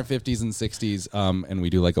when we're in our 50s and 60s and we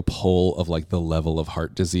do like a poll of like the level of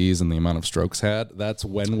heart disease and the amount of strokes had, that's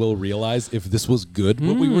when we'll realize if this was good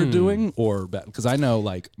what we were doing or bad. Because I know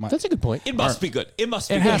like that's a good point. It must be good. It must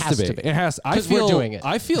be it good. has to be. It has. Because we're doing it.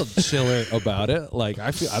 I feel chiller about it. Like I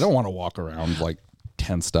don't want to walk around like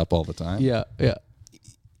tensed up all the time. Yeah.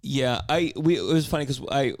 Yeah, it was funny because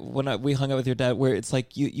we hung out with your dad, where it's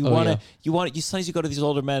like you sometimes you go to these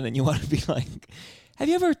older men and you want to be like, have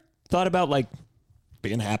you ever thought about like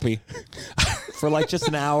being happy for like just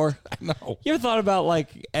an hour? I know. You ever thought about like,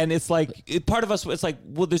 and it's like part of us, it's like,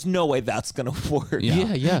 well, there's no way that's gonna work.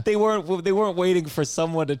 Yeah. They weren't waiting for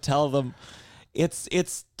someone to tell them. It's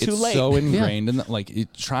too late. So ingrained in like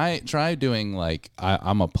try doing like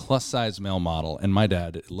I'm a plus size male model and my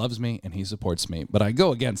dad loves me and he supports me, but I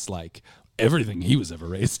go against like everything he was ever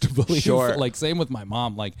raised to believe. Sure. Like same with my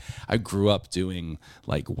mom. Like I grew up doing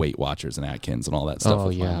like Weight Watchers and Atkins and all that stuff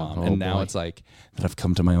with my mom. And now it's like that I've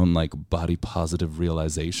come to my own like body positive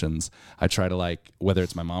realizations. I try to like, whether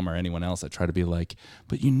it's my mom or anyone else, I try to be like,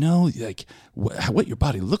 but you know, like what your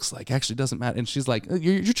body looks like actually doesn't matter. And she's like,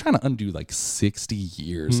 you're trying to undo like 60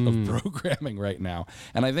 years of programming right now.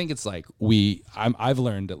 And I think it's like I've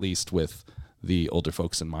learned, at least with the older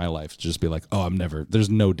folks in my life, to just be like, oh,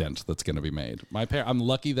 there's no dent that's going to be made. I'm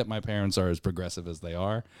lucky that my parents are as progressive as they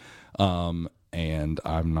are. And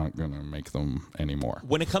I'm not going to make them anymore.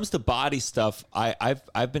 When it comes to body stuff,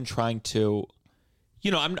 I've been trying to,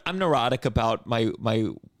 you know, I'm neurotic about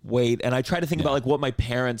my weight, and I try to think about like what my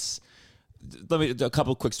parents. Let me do a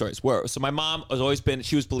couple of quick stories. So my mom has always been,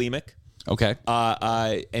 she was bulimic. Okay.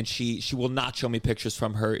 And she will not show me pictures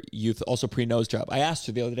from her youth, also pre-nose job. I asked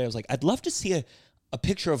her the other day, I was like, I'd love to see a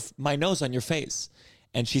picture of my nose on your face.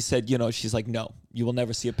 And she said, you know, she's like, no, you will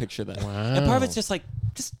never see a picture of that. Wow. And part of it's just like,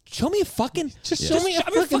 just show me a fucking, show me a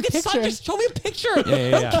fucking picture. Son, just show me a picture. I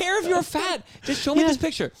don't care if you're fat. Just show me this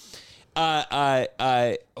picture.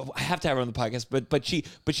 I have to have her on the podcast, but she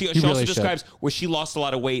really also describes where she lost a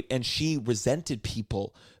lot of weight and she resented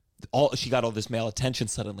people. She got all this male attention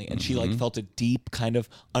suddenly, and she like felt a deep kind of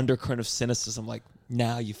undercurrent of cynicism. Like,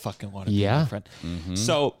 now you fucking want to be my friend.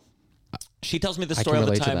 So she tells me the story all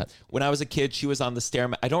the time. When I was a kid, she was on the stair.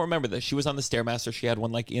 I don't remember this. She was on the Stairmaster. She had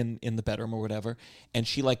one like in the bedroom or whatever, and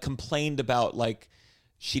she like complained about like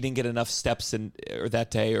she didn't get enough steps or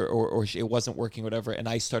that day, or it wasn't working, whatever. And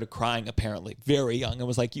I started crying, apparently, very young, and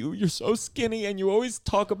was like, "You're so skinny, and you always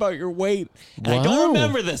talk about your weight." And I don't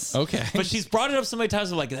remember this. Okay, but she's brought it up so many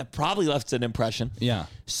times. I'm like, that probably left an impression. Yeah.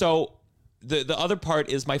 So the other part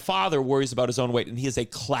is my father worries about his own weight, and he is a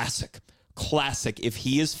classic. If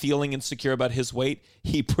he is feeling insecure about his weight,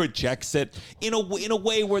 he projects it in a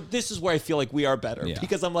way where this is where I feel like we are better,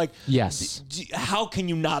 because I'm like, yes, how can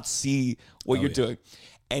you not see what you're doing?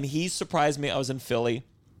 And he surprised me. I was in Philly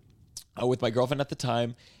with my girlfriend at the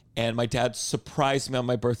time, and my dad surprised me on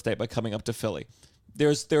my birthday by coming up to Philly.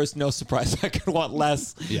 There's no surprise I could want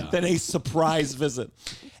less than a surprise visit.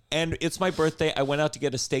 And it's my birthday. I went out to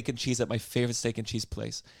get a steak and cheese at my favorite steak and cheese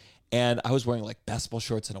place. And I was wearing like basketball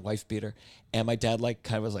shorts and a wife beater. And my dad like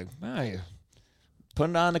kind of was like, oh, you're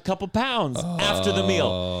putting on a couple pounds after the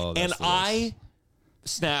meal. And I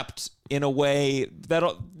snapped in a way that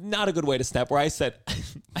not a good way to snap, where I said,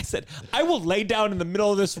 I will lay down in the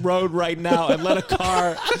middle of this road right now and let a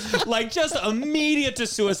car like just immediate to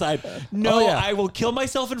suicide. No, I will kill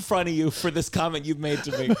myself in front of you for this comment you've made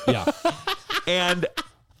to me. Yeah. And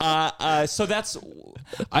so that's.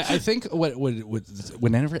 I think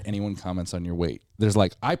whenever anyone comments on your weight, there's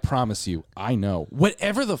like, I promise you, I know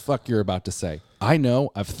whatever the fuck you're about to say. I know.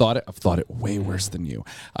 I've thought it way worse than you.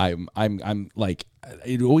 I'm like,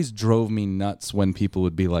 it always drove me nuts when people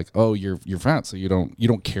would be like, "Oh, you're fat, so you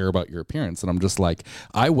don't care about your appearance." And I'm just like,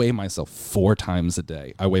 I weigh myself 4 times a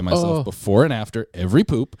day. I weigh myself before and after every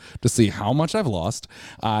poop to see how much I've lost.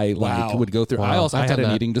 I would go through. Wow. I had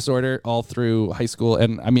an eating disorder all through high school,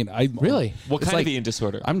 and I mean, what kind of eating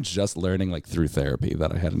disorder? I'm just learning like through therapy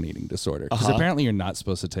that I had an eating disorder, because apparently you're not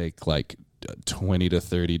supposed to take like 20 to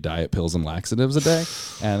 30 diet pills and laxatives a day,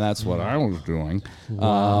 and that's what I was doing.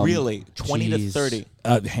 Really? 20 to 30?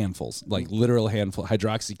 Handfuls, like literal handful.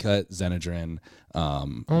 Hydroxycut, Xenadrin,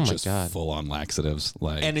 just full on laxatives.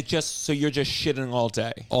 Like, and so you're just shitting all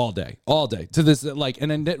day, all day to this, like, and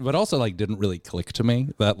then, but also like didn't really click to me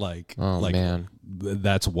that like, man,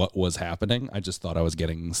 that's what was happening. I just thought I was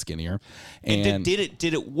getting skinnier. And did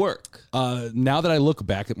it work? Now that I look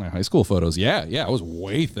back at my high school photos, I was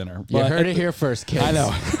way thinner. You heard it here first, kids. I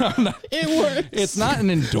know. It works. It's not an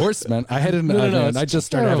endorsement. I had I just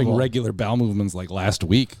started having regular bowel movements like last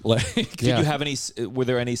week. Like, did you have any? Were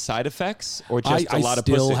there any side effects, or just a lot of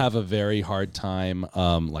pussy? I still have a very hard time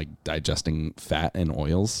like digesting fat and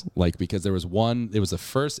oils, like, because there was the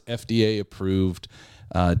first FDA approved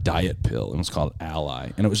diet pill. It was called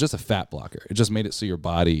Ally, and it was just a fat blocker. It just made it so your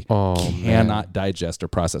body cannot digest or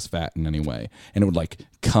process fat in any way, and it would like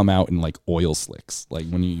come out in like oil slicks, like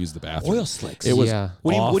when you use the bathroom. Oil slicks. It was. Yeah.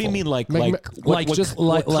 What do you mean like Like just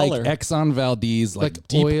what like color? Exxon Valdez, like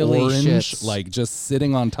deep oily orange, shits. like just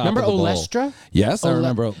sitting on top Remember of the bowl. Olestra? Yes, I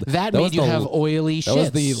remember. That was made you the- have oily That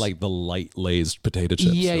was shits. the light glazed potato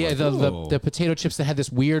chips. Yeah, They're yeah, like, the potato chips that had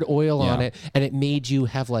this weird oil on Yeah. it, and it made you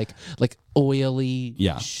have like oily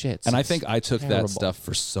shits. And I It's think I took terrible. that stuff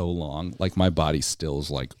for so long. Like my body still's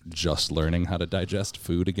like just learning how to digest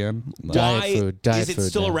food again. Like, Diet Is it food,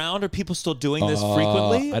 still man. around? Are people still doing this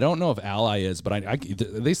frequently? I don't know if Ally is, but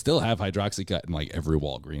they still have Hydroxycut in like every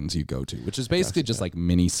Walgreens you go to, which is basically just like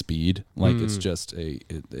mini speed. Like it's just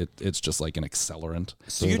it's just like an accelerant.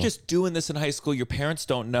 So you're just doing this in high school. Your parents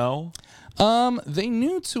don't know. They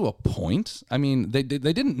knew to a point. I mean, they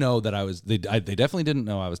didn't know that I was. They definitely didn't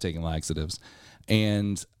know I was taking laxatives,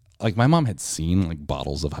 and like my mom had seen like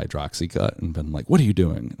bottles of Hydroxycut and been like, "What are you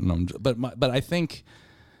doing?" And but I think.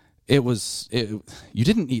 You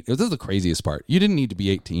didn't need. This is the craziest part. You didn't need to be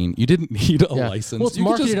 18. You didn't need a license. Well, it's You could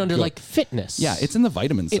marketed just under go- like fitness. Yeah, it's in the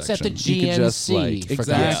vitamins It's at section. the You could just, GNC, for God's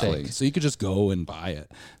exactly. sake. So you could just go and buy it.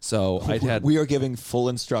 So I had. We are giving full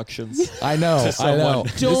instructions. I know. I know.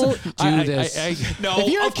 Don't do this. No, if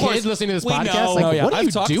you're a of course, kid listening to this we podcast, know. like, No, yeah, what are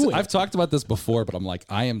you doing? I've talked about this before, but I'm like,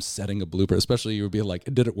 I am setting a blooper. Especially you would be like,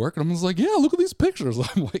 did it work? And I'm just like, yeah, look at these pictures.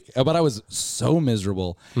 I'm like, but I was so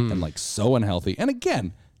miserable and like so unhealthy. And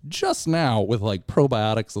again, just now with like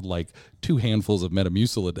probiotics and like 2 handfuls of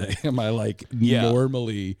Metamucil a day, am I like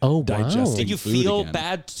normally digesting Did you food feel again.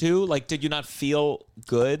 bad too? Like, did you not feel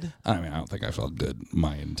good? I mean, I don't think I felt good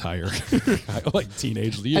my entire like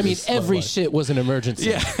teenage years. I mean, but, every like, shit was an emergency.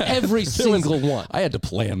 Yeah. Every single one. I had to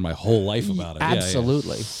plan my whole life about it. Yeah, yeah.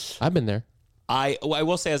 Absolutely. I've been there. I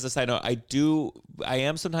will say as a side note, I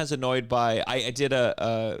am sometimes annoyed by. I did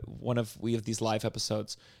we have these live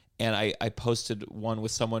episodes. And I posted one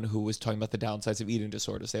with someone who was talking about the downsides of eating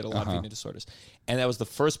disorders. They had a lot of eating disorders. And that was the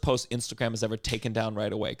first post Instagram has ever taken down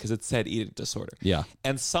right away because it said eating disorder. Yeah.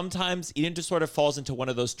 And sometimes eating disorder falls into one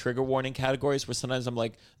of those trigger warning categories where sometimes I'm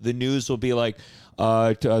like, the news will be like,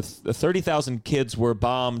 30,000 kids were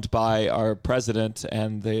bombed by our president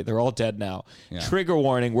and they're all dead now. Yeah. Trigger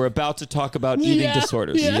warning, we're about to talk about eating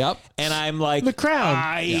disorders. Yeah. Yep. And I'm like, The Crown.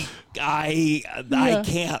 I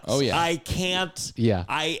can't. Oh, yeah. I can't. Yeah.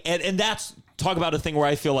 And that's talk about a thing where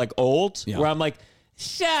I feel like old, where I'm like,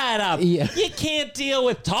 shut up. Yeah. You can't deal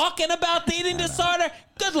with talking about the eating disorder.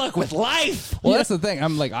 Good luck with life. Well, that's the thing.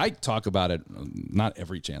 I'm like, I talk about it, not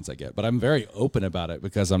every chance I get, but I'm very open about it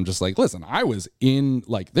because I'm just like, listen, I was in,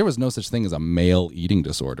 like, there was no such thing as a male eating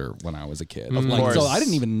disorder when I was a kid. Like, so I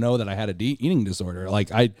didn't even know that I had a eating disorder.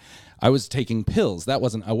 Like, I was taking pills. I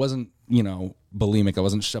wasn't, bulimic. I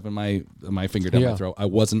wasn't shoving my finger down my throat. I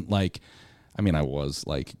wasn't like, I mean, I was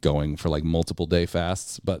like going for like multiple day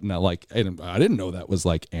fasts, but now like I didn't know that was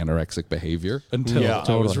like anorexic behavior until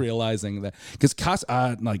I was realizing that because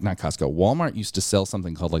not Costco, Walmart used to sell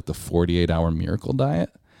something called like the 48-hour miracle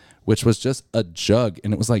diet, which was just a jug,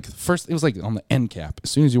 and it was like on the end cap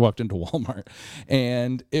as soon as you walked into Walmart,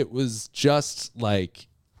 and it was just like.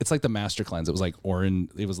 It's like the Master Cleanse. It was like orange.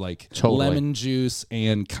 It was like lemon juice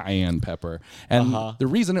and cayenne pepper. And the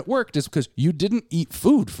reason it worked is because you didn't eat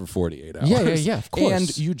food for 48 hours. Yeah, of course.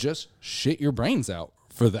 And you just shit your brains out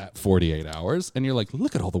for that 48 hours. And you're like,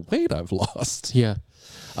 look at all the weight I've lost. Yeah.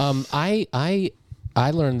 I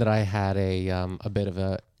learned that I had a bit of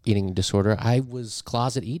a eating disorder. I was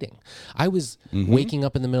closet eating. I was waking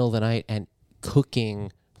up in the middle of the night and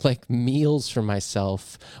cooking like meals for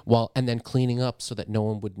myself and then cleaning up so that no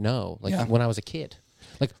one would know. Like when I was a kid,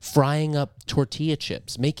 like frying up tortilla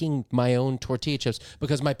chips, making my own tortilla chips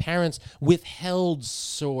because my parents withheld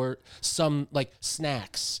some like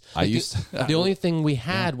snacks. Like the only thing we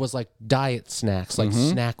had was like diet snacks, like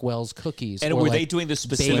Snackwell's cookies. And or were like they doing this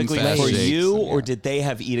specifically baked for shakes you, or did they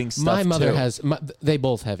have eating stuff my mother too? they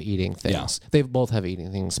both have eating things. Yeah. They both have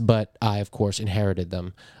eating things, but I, of course, inherited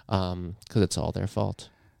them because it's all their fault.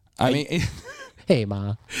 I mean... Hey,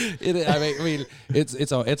 Ma.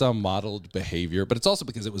 It's a modeled behavior, but it's also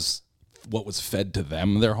because it was what was fed to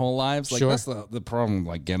them their whole lives. Like that's the problem.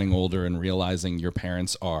 Like getting older and realizing your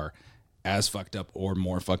parents are as fucked up or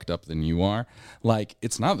more fucked up than you are. Like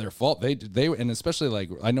it's not their fault. They and especially like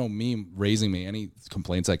I know me raising me. Any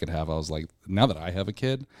complaints I could have, I was like, now that I have a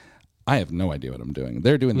kid, I have no idea what I'm doing.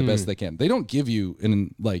 They're doing the best they can. They don't give you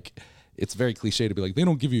it's very cliche to be like, they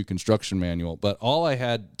don't give you a construction manual, but all I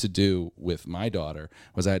had to do with my daughter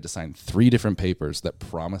was I had to sign 3 different papers that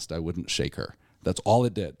promised I wouldn't shake her. That's all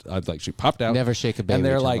it did. I'd like, she popped out. Never shake a baby. And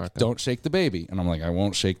they're John like, Marco. don't shake the baby. And I'm like, I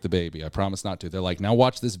won't shake the baby. I promise not to. They're like, now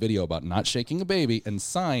watch this video about not shaking a baby and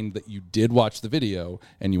sign that you did watch the video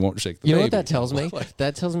and you won't shake the baby. You know what that tells me?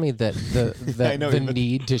 That tells me that the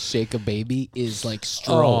need to shake a baby is like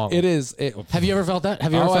strong. Oh, it is. Have you ever felt that?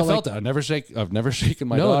 Have you ever I felt felt it. I've never shaken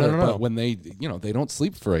my No, daughter. no. But when they, they don't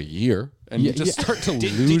sleep for a year. And you just start to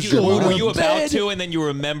Did lose you, your were mind. you about to, and then you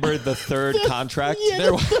remembered the third contract?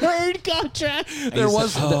 third contract. There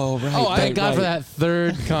was. Oh, right. Oh, Thank God for that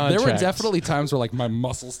third contract. There were definitely times where like my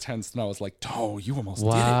muscles tensed and I was like, "Oh, you almost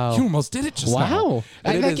Wow. did it! You almost did it just now." Wow.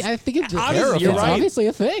 And I think it's terrifying. It's obviously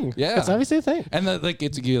a thing. Yeah, It's obviously a thing. And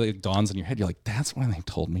it dawns in your head. You're like, "That's why they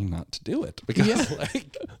told me not to do it." Because you're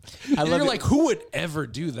like, who would ever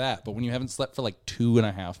do that? But when you haven't slept for like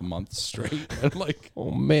 2.5 months straight, and like,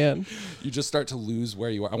 Oh, man. you just start to lose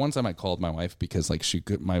where you are. One time I called my wife because like she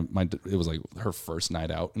could it was like her first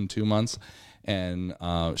night out in 2 months, and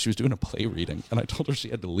she was doing a play reading, and I told her she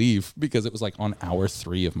had to leave because it was like on hour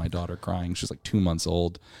 3 of my daughter crying. She's like 2 months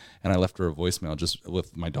old, and I left her a voicemail just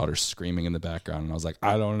with my daughter screaming in the background, and I was like,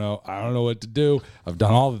 I don't know what to do. I've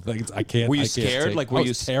done all the things I can't. Were you I can't scared? take. Like, I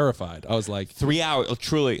was terrified. I was like 3 hours,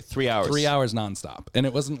 truly 3 hours. 3 hours nonstop, and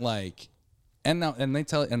it wasn't like, and they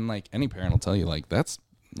tell, and like any parent will tell you, like that's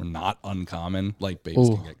not uncommon. Like babies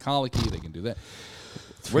can get colicky, they can do that.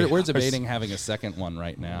 We're debating having a second one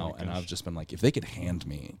right now, and I've just been like, if they could hand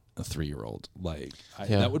me a 3-year-old, like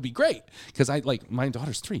that would be great, because I like my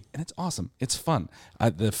daughter's 3, and it's awesome, it's fun.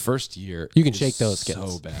 The first year You can is shake those so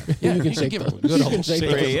kids. bad. Yeah, you can shake give her those. a good You can old shake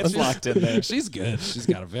shake. those. It's locked in there. She's good. She's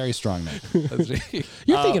got a very strong neck.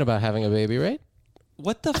 You're thinking about having a baby, right?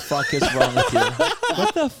 What the fuck is wrong with you?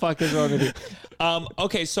 What the fuck is wrong with you?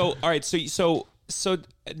 Okay, so all right, so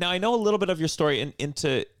now I know a little bit of your story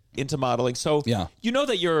into modeling. So Yeah. you know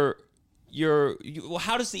that well,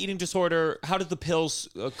 how does the eating disorder? How did the pills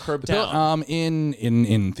curb down?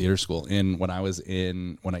 In theater school, when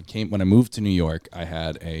I moved to New York, I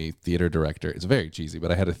had a theater director. It's very cheesy,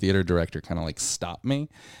 but I had a theater director kind of like stop me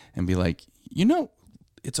and be like,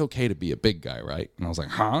 it's okay to be a big guy, right? And I was like,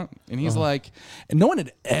 huh? And he's like, and no one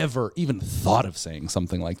had ever even thought of saying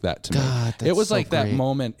something like that to me. that's It was so like that great.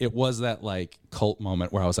 moment. It was that like cult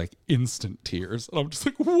moment where I was like instant tears. And I'm just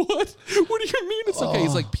like, what? What do you mean it's okay?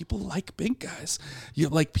 He's like, people like big guys.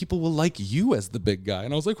 People will like you as the big guy.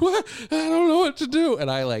 And I was like, what? I don't know what to do.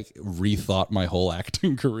 And I like rethought my whole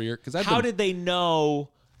acting career. How did they know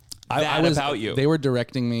that about you? They were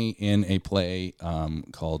directing me in a play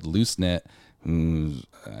called Loose Knit.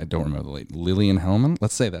 I don't remember the lady. Lillian Hellman?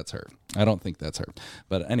 Let's say that's her. I don't think that's her.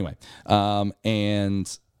 But anyway,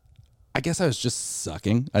 and I guess I was just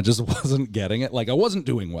sucking. I just wasn't getting it. Like, I wasn't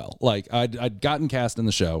doing well. Like, I'd gotten cast in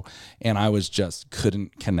the show, and I was just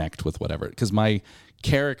couldn't connect with whatever. Because my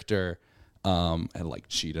character had like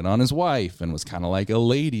cheated on his wife and was kind of like a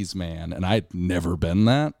ladies' man, and I'd never been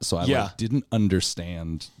that, so I like didn't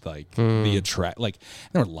understand like the attract. Like,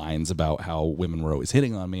 there were lines about how women were always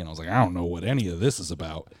hitting on me, and I was like, I don't know what any of this is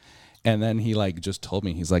about. And then he like just told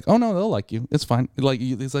me, he's like, oh no, they'll like you, it's fine. Like,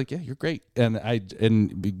 he's like, yeah, you're great.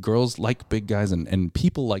 And girls like big guys, and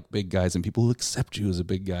people like big guys, and people who accept you as a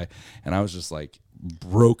big guy. And I was just like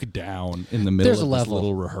broke down in the middle of this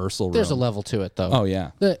little rehearsal room. There's a level to it, though. Oh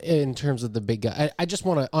yeah. In terms of the big guy, I just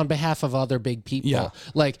want to, on behalf of other big people,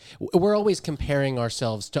 like we're always comparing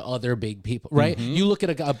ourselves to other big people, right? You look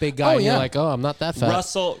at a big guy and you're like, oh, I'm not that fat.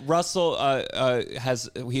 Russell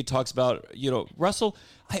he talks about, Russell.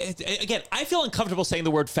 Again, I feel uncomfortable saying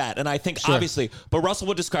the word fat, and I think obviously, but Russell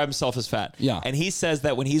would describe himself as fat. Yeah. And he says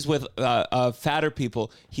that when he's with fatter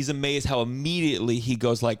people, he's amazed how immediately he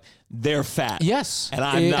goes like, they're fat. Yes. And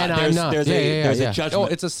I'm not. And I'm not. There's a judgment. Oh,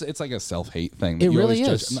 it's like a self-hate thing. It You really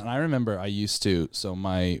always is. judge. And I remember I used to. So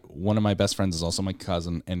one of my best friends is also my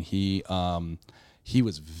cousin, and he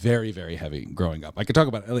was very, very heavy growing up. I could talk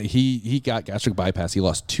about it. He got gastric bypass. He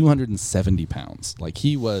lost 270 pounds. Like,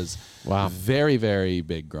 he was very, very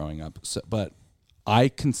big growing up. So, but I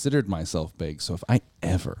considered myself big. So if I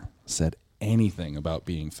ever said anything about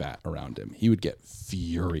being fat around him, he would get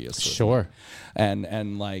furious with me.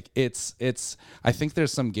 And like it's I think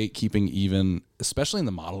there's some gatekeeping, even especially in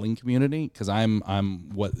the modeling community, because I'm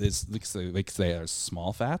what is they say there's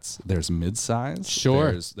small fats, there's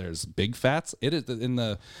mid-size, there's big fats. It is in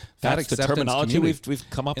the fat That's the acceptance terminology community. we've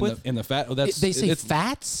come up with in the fat. Oh, that's They say it's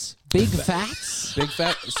fats? Big fats? big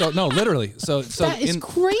fat. So no, literally. So That is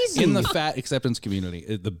crazy. In the fat acceptance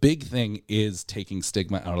community, the big thing is taking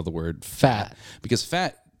stigma out of the word Fat. because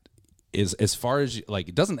fat is, as far as like,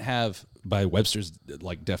 it doesn't have, by Webster's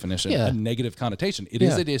like definition, Yeah. a negative connotation. It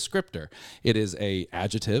is a descriptor. It is a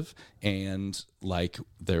adjective, and like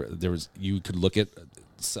there was, you could look at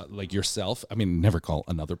like yourself. I mean, never call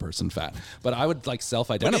another person fat, but I would like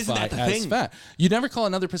self-identify as fat. You never call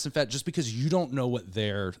another person fat just because you don't know what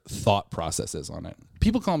their thought process is on it.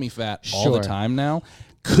 People call me fat all the time now.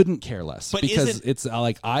 Couldn't care less, because it's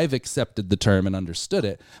like I've accepted the term and understood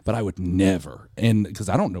it, but I would never, and because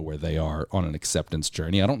I don't know where they are on an acceptance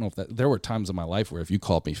journey. I don't know if that, there were times in my life where if you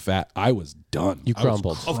called me fat, I was done. You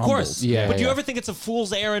crumbled. Of course. Yeah. But do you ever think it's a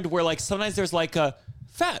fool's errand where like sometimes there's like a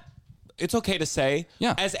fat, it's okay to say,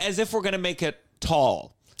 as if we're going to make it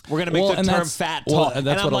tall. We're going to make the term fat tall. And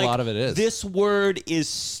that's what a lot of it is. This word is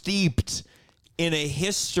steeped in a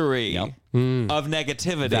history of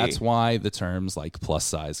negativity. That's why the terms like plus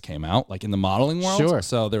size came out, like in the modeling world. Sure.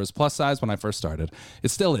 So there was plus size when I first started. It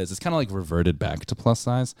still is. It's kind of like reverted back to plus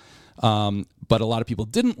size. But a lot of people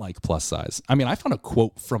didn't like plus size. I mean, I found a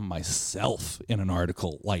quote from myself in an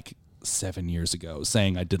article like 7 years ago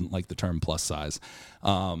saying I didn't like the term plus size.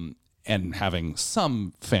 And having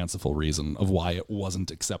some fanciful reason of why it wasn't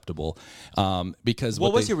acceptable. Because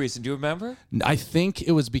what was your reason? Do you remember? I think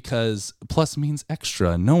it was because plus means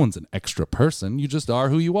extra. No one's an extra person. You just are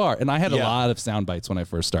who you are. And I had a lot of sound bites when I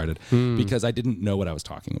first started because I didn't know what I was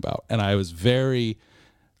talking about. And I was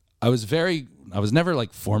never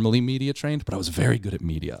like formally media trained, but I was very good at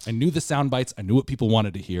media. I knew the sound bites. I knew what people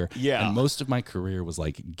wanted to hear. Yeah. And most of my career was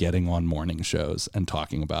like getting on morning shows and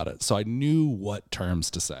talking about it. So I knew what terms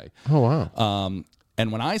to say. Oh, wow.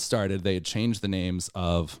 And when I started, they had changed the names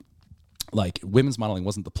of like women's modeling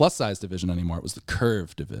wasn't the plus size division anymore. It was the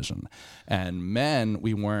curve division. And men,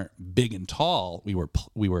 we weren't big and tall. We were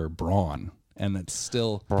brawn. And it's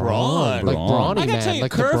still Brawn. Like brawny I gotta man. tell you,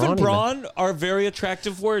 like curve and brawny brawn are very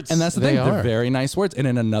attractive words. And that's the They thing. They're are. very nice words. And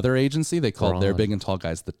in another agency, they called their Brawn. big and tall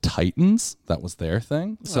guys the Titans. That was their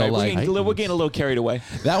thing. So Right, like we're getting a little carried away.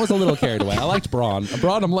 that was a little carried away. I liked Brawn.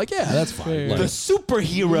 Brawn, I'm like, yeah, that's fine. Like, The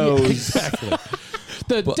superheroes. exactly.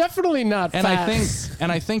 Definitely not And fat.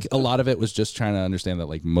 I think a lot of it was just trying to understand that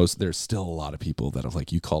like there's still a lot of people that have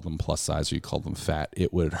like you called them plus size or you called them fat,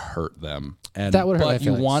 it would hurt them. And That would hurt my but you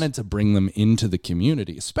feelings. wanted to bring them into the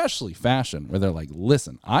community, especially fashion, where they're like,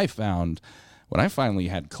 listen, I found when I finally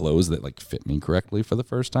had clothes that like fit me correctly for the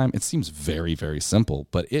first time, it seems very, very simple,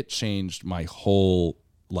 but it changed my whole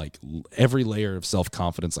like every layer of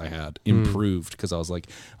self-confidence I had improved because I was like,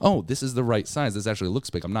 oh, this is the right size. This actually looks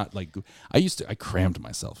big. I'm not like I crammed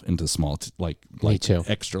myself into small like too.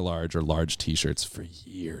 extra large or large t-shirts for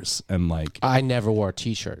years. And like, I never wore a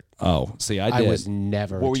t-shirt. oh, see, I I did. was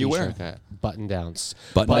never What a were you t-shirt wearing? guy. Button-downs.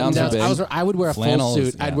 Button-downs are big. I would wear a Flannels, full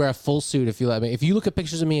suit. yeah. I'd wear a full suit if you let me. If you look at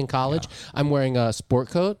pictures of me in college, I'm wearing a sport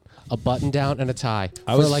coat, a button-down, and a tie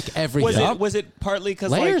for like every job. Was it partly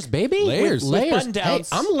because Layers, like, baby. Layers. Layers. Hey, button-downs.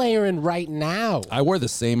 I'm layering right now. I wore the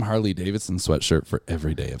same Harley Davidson sweatshirt for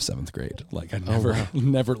every day of 7th grade. Like I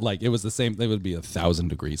never like it was the same. It would be 1,000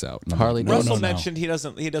 degrees out. And I'm Harley like, no, Russell no, no. mentioned he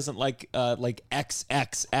doesn't like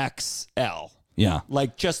XXXL. Yeah.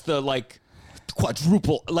 Like just the like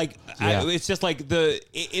quadruple. Like it's just like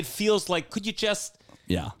it feels like could you just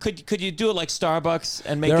Yeah. Could you do it like Starbucks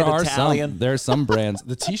and make There it are Italian? there are some brands.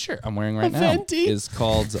 The T-shirt I'm wearing right now Venti. is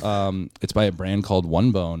called. It's by a brand called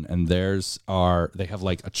One Bone, and they have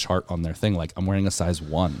like a chart on their thing. Like I'm wearing a size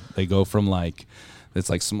 1. They go from like it's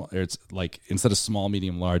like small. It's like instead of small,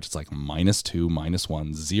 medium, large, it's like -2,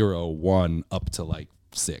 -1, 0, 1, up to like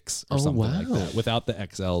 6 or something like that, without the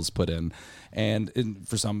XLs put in. And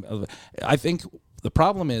for some, I think the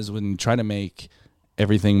problem is when you try to make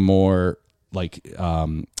everything more like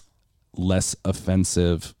less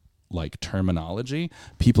offensive like terminology,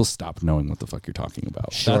 people stop knowing what the fuck you're talking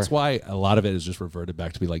about. Sure. That's why a lot of it is just reverted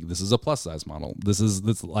back to be like, this is a plus size model. This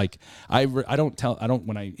like I don't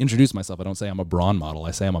when I introduce myself, I don't say I'm a brawn model.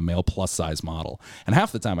 I say I'm a male plus size model. And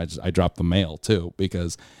half the time I drop the male too,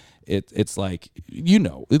 because it's like,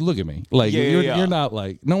 look at me. Like you're not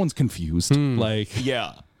like, no one's confused. Like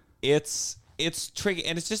Yeah, it's tricky,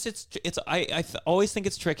 and I always think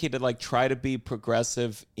it's tricky to like try to be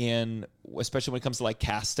progressive in, especially when it comes to like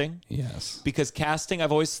casting. Yes. Because casting,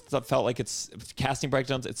 I've always felt like it's casting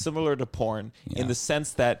breakdowns. It's similar to porn in the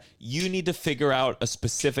sense that you need to figure out a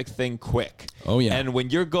specific thing quick. Oh, yeah. And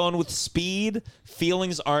when you're going with speed,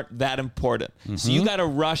 feelings aren't that important. So you got to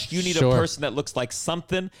rush. You need a person that looks like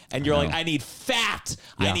something, and you're like, I need fat.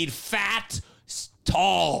 Yeah. I need fat,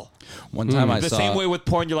 tall. One time I The saw same way with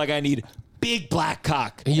porn, you're like, I need big black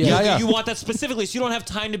cock. Yeah. You want that specifically, so you don't have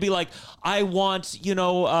time to be like, I want, a You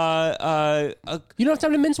don't have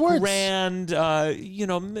time to mince words. grand,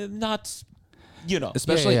 not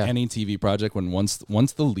especially any TV project, when once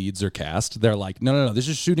the leads are cast, they're like, no, this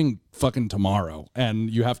is shooting fucking tomorrow, and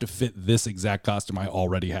you have to fit this exact costume I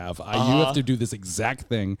already have. You have to do this exact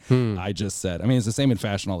thing I just said. I mean, it's the same in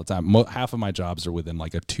fashion all the time. Half of my jobs are within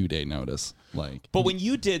like a 2-day notice. But when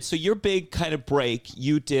you did, so your big kind of break,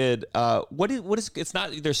 you did what is it's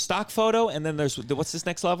not, there's stock photo, and then there's what's this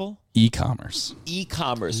next level? E-commerce,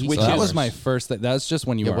 which that was my first. That's just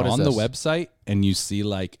when you are on the website and you see,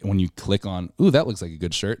 like, when you click on, ooh, that looks like a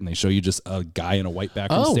good shirt, and they show you just a guy in a white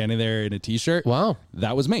background standing there in a t-shirt. Wow,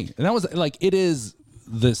 that was me, and that was like, it is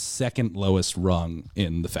the second lowest rung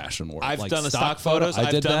in the fashion world. I've like done a stock photos.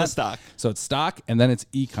 I've done a stock. So it's stock, and then it's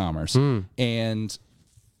e-commerce, and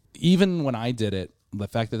even when I did it, the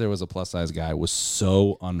fact that there was a plus size guy was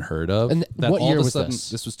so unheard of. And that what all year of a was sudden, this?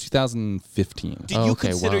 This was 2015. Did you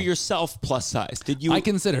consider yourself plus size? Did you? I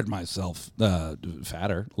considered myself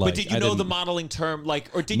fatter. But did you know the modeling term,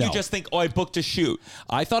 or did you just think, I booked a shoot?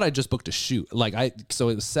 I thought I just booked a shoot. So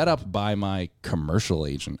it was set up by my commercial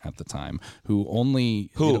agent at the time, who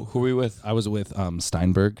only who were you with? I was with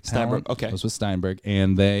Steinberg. Steinberg, okay. I was with Steinberg,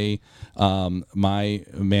 and they, my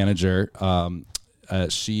manager,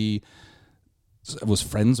 she was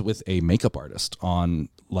friends with a makeup artist on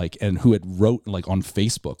and who had wrote on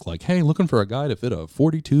Facebook, hey, looking for a guy to fit a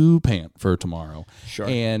 42 pant for tomorrow. Sure.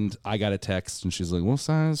 And I got a text, and she's like, what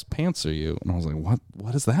size pants are you? And I was like,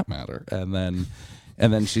 what does that matter?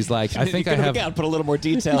 And then she's like, I think I have. Put a little more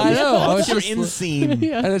detail. I know. What's your inseam?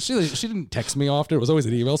 And she didn't text me often. It was always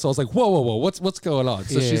an email. So I was like, whoa, what's going on?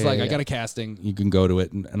 So she's like, I got a casting. You can go to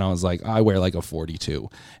it. And I was like, I wear like a 42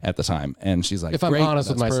 at the time. And she's like, if I'm honest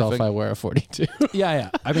with myself, perfect. I wear a 42. Yeah.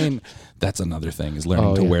 I mean, that's another thing, is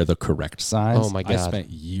learning to wear the correct size. Oh my God. I spent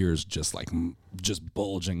years just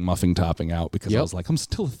bulging, muffing, topping out, because I was like, I'm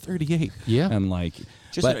still a 38. Yeah. And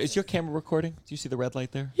is your camera recording? Do you see the red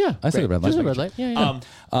light there? Yeah, I see the red light. Just the red light. Yeah.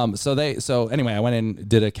 So anyway, I went and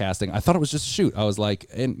did a casting. I thought it was just a shoot. I was like,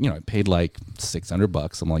 and I paid like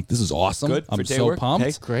 $600. I'm like, this is awesome. Good. I'm for day so work. pumped.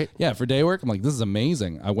 Okay, great. Yeah, for day work, I'm like, this is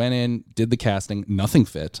amazing. I went in, did the casting, nothing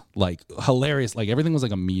fit. Hilarious. Everything was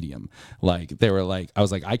like a medium. They were like, I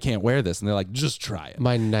was like, I can't wear this, and they're like, just try it.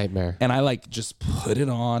 My nightmare. And I just put it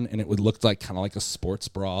on, and it would look like kind of like a sports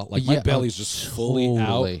bra. My belly's just fully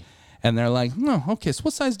out. And they're like, no, okay, so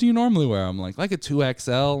what size do you normally wear? I'm like a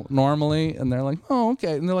 2XL normally. And they're like, oh,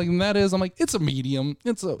 okay. And they're like, and that is? I'm like, it's a medium.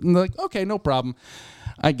 And they're like, okay, no problem.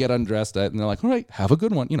 I get undressed, and they're like, all right, have a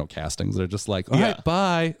good one. Castings. They're just like, all right,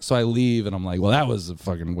 bye. So I leave, and I'm like, well, that was a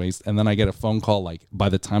fucking waste. And then I get a phone call, by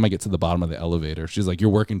the time I get to the bottom of the elevator, she's like, you're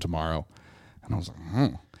working tomorrow. And I was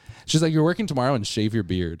like, She's like, you're working tomorrow, and shave your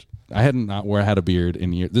beard. I had a beard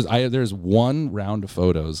in years. There's one round of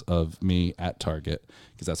photos of me at Target,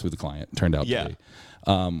 because that's who the client turned out to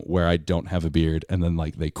be, where I don't have a beard, and then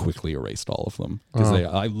they quickly erased all of them, because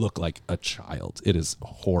I look like a child. It is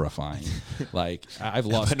horrifying. I've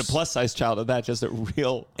lost. And a plus size child of that, just a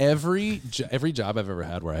real. Every job I've ever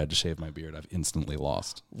had where I had to shave my beard, I've instantly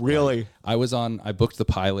lost. Really? I booked the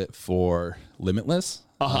pilot for Limitless.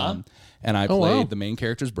 And I played the main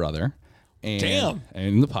character's brother. And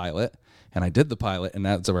in the pilot, and I did the pilot, and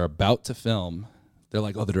as we're about to film, they're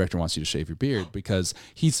like, oh, the director wants you to shave your beard, because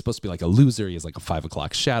he's supposed to be like a loser. He has like a 5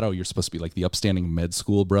 o'clock shadow. You're supposed to be like the upstanding med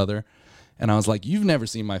school brother. And I was like, you've never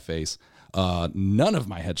seen my face. None of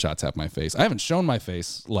my headshots have my face. I haven't shown my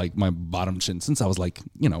face, my bottom chin, since I was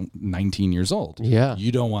 19 years old. Yeah.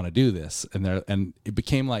 You don't want to do this. And it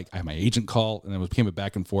became I had my agent call, and it became a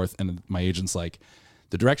back and forth. And my agent's like,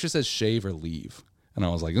 the director says shave or leave. And I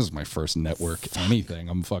was like, this is my first network anything.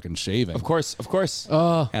 I'm fucking shaving. Of course.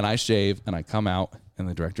 And I shave, and I come out, and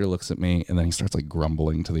the director looks at me, and then he starts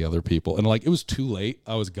grumbling to the other people. And it was too late.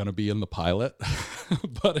 I was going to be in the pilot.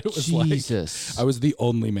 But it was Jesus. I was the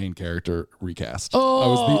only main character recast. I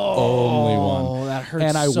was the only one. Oh, that hurts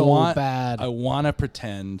and bad. I want to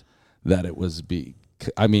pretend that it was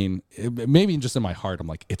maybe just in my heart, I'm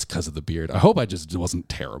like, it's because of the beard. I hope I just wasn't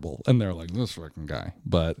terrible. And they're like, this fucking guy.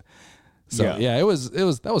 But it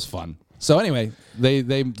was fun. So anyway, they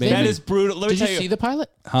made that is brutal. Let me tell you. Did you see the pilot?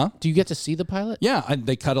 Huh? Do you get to see the pilot? Yeah,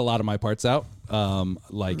 they cut a lot of my parts out. I'm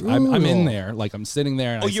in there, I'm sitting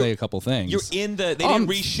there, and I say a couple things. You're in they didn't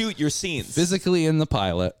reshoot your scenes. Physically in the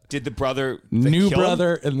pilot. Did the brother new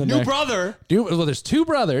brother him? in the new brother? Well, there's two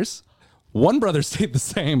brothers. One brother stayed the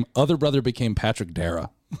same. Other brother became Patrick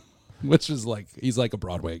Dara, which is he's like a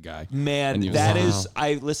Broadway guy. Man, that is.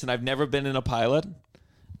 I've never been in a pilot.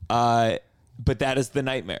 But that is the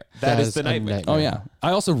nightmare. That is the a nightmare. Oh yeah.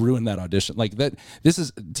 I also ruined that audition. Like that.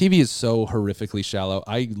 TV is so horrifically shallow.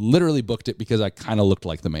 I literally booked it because I kind of looked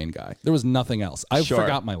like the main guy. There was nothing else. I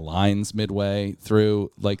forgot my lines midway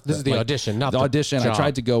through. Like This is the audition, not the audition. job. I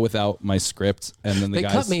tried to go without my script, and then They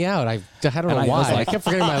guys cut me out. I don't know I was why. I like- kept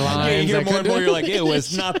forgetting my lines. You I hear more and couldn't- more. You're like, it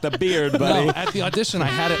was not the beard, buddy. No, at the audition, I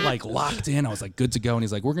had it like locked in. I was like, good to go. And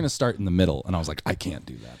he's like, we're gonna start in the middle. And I was like, I can't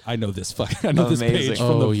do that. I know this I know this Amazing. page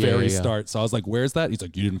from the Oh, yeah, very yeah. start. So I was like, where's that? He's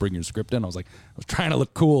like, you didn't bring your script in. I was like, I was trying to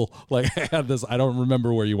look cool. Like I had this. I don't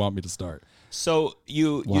remember where you want me to start. So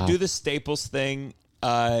you do the Staples thing.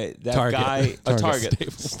 That Target. guy,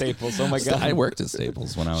 Target. Staples. Oh my god, I worked at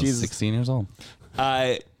Staples when I was Jesus. 16 years old.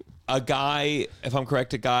 A guy, if I'm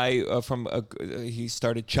correct, he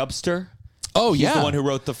started Chubster. Oh He's yeah, the one who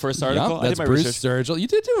wrote the first article. Yep, that's Bruce Sturgill. You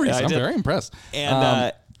did do research. I I'm did. very impressed.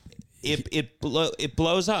 And it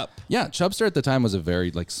blows up. Yeah, Chubster at the time was a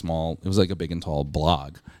very like small. It was like a Big and Tall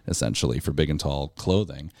blog essentially for Big and Tall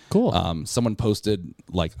clothing. Cool. Someone posted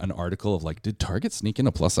like an article of like, did Target sneak in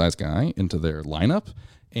a plus size guy into their lineup?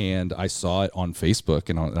 And I saw it on Facebook,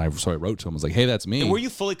 so I wrote to him. I was like, hey, that's me. And were you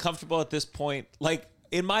fully comfortable at this point? Like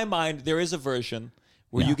in my mind, there is a version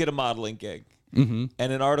where you get a modeling gig, and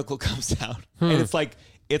an article comes out, and it's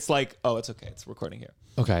like, oh, it's okay, it's recording here.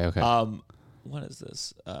 Okay. What is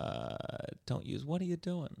this? Don't use. What are you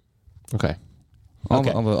doing? Okay.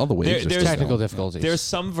 all the waves. There's are Technical still difficulties. There's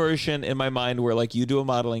some version in my mind where like you do a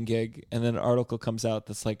modeling gig, and then an article comes out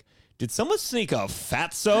that's like, did someone sneak a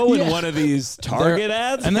fatso in one of these Target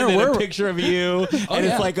ads? and there then were- a picture of you, and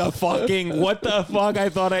it's like a fucking what the fuck? I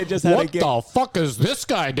thought I just had a What gig. the fuck is this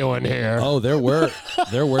guy doing here? Oh, there were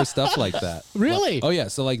stuff like that. Really? Oh yeah.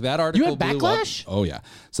 So like that article had blew backlash? up. Oh yeah.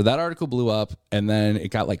 So that article blew up, and then it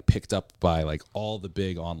got like picked up by like all the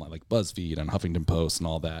big online, like BuzzFeed and Huffington Post and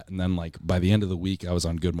all that. And then like by the end of the week, I was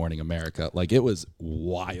on Good Morning America. Like it was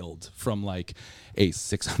wild from like a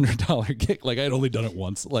 $600 gig. Like I had only done it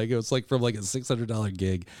once. Like it was like from like a $600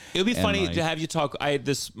 gig. It would be And, funny like- to have you talk. I had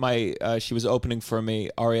this. She was opening for me.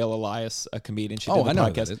 Ariel Elias, a comedian. She did Oh, the I know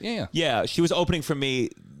who podcast. that is. Yeah. Yeah. She was opening for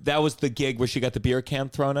me. That was the gig where she got the beer can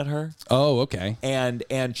thrown at her, Oh, okay. and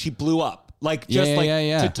she blew up. Like just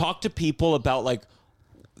Yeah. to talk to people about like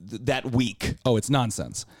that week. Oh, it's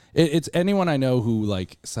nonsense. It's anyone I know who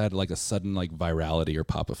like had like a sudden like virality or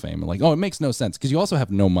pop of fame, and like, oh, it makes no sense because you also have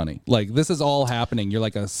no money. Like this is all happening. You're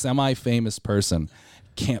like a semi-famous person,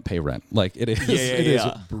 can't pay rent. Like it is. It is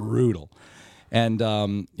brutal. And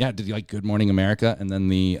did you like Good Morning America? And then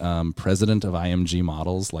the president of IMG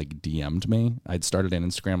Models like DM'd me. I'd started an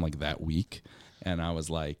Instagram like that week, and I was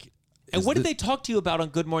like. And what did they talk to you about on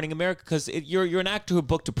Good Morning America? Because you're an actor who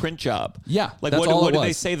booked a print job. Yeah, Like that's what, all what it did they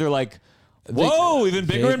was. say? They're like, whoa, even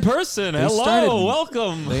bigger in person. Hello, started-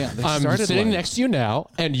 welcome. They I'm started sitting like- next to you now,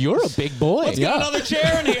 and you're a big boy. Let's get another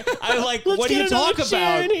chair in here. I was like, what do you talk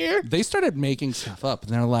about? They started making stuff up,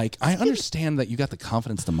 and they're like, I understand that you got the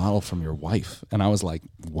confidence to model from your wife. And I was like,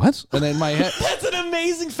 what? And in my head, That's an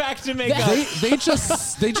amazing fact to make up. they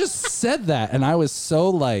just said that, and I was so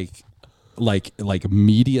like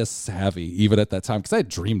media savvy even at that time because I had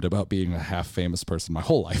dreamed about being a half famous person my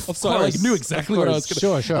whole life. So I like knew exactly what I was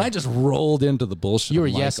going to. Sure. And I just rolled into the bullshit. You were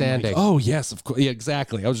I'm yes-anding. like, oh yes, of course. Yeah,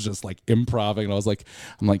 exactly. I was just like improvising, and I was like,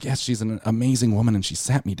 I'm like, yes, she's an amazing woman, and she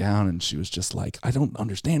sat me down, and she was just like, I don't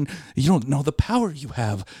understand. You don't know the power you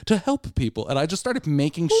have to help people, and I just started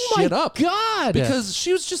making shit up. God. Because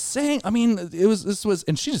she was just saying. I mean, this was,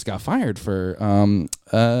 and she just got fired for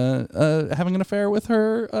having an affair with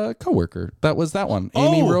her coworker. That was that one.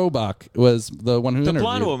 Amy Robach was the one who interviewed.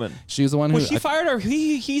 blonde woman. She was the one who. Was she fired or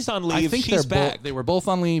he's on leave? I think she's they're back. they were both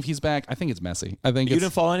on leave. He's back. I think it's messy. I think You it's,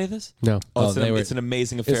 didn't follow any of this? No. Oh, Oh, it's an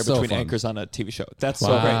amazing affair it's so between fun. anchors on a TV show. That's so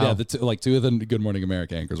Wow. great. Yeah, two of the Good Morning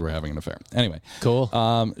America anchors were having an affair. Anyway, Cool.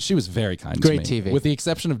 She was very kind. Great to me, TV. with the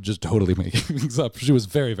exception of just totally making things up. She was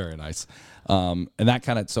very, very nice. And that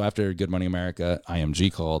kind of, so after Good Morning America,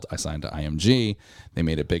 IMG called. I signed to IMG. They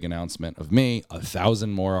made a big announcement of me.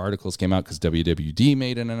 1,000 more articles came out because WWD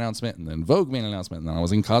made an announcement, and then Vogue made an announcement, and then I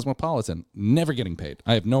was in Cosmopolitan, never getting paid.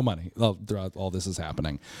 I have no money throughout all this is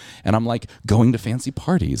happening. And I'm like going to fancy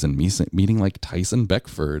parties and meeting like Tyson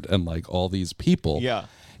Beckford and like all these people. Yeah.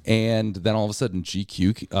 And then all of a sudden,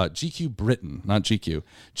 GQ Britain, not GQ.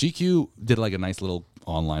 GQ did like a nice little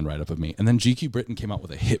online write-up of me. And then GQ Britain came out with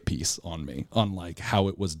a hit piece on me, on like how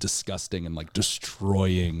it was disgusting and like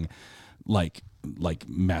destroying like like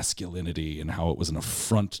masculinity and how it was an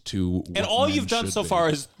affront to And all you've done so far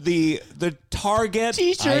is the Target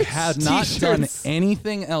T-shirts. I had not done T-shirts.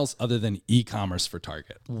 anything else other than e-commerce for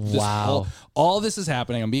Target. Wow. All this is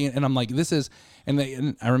happening. I'm like, this is,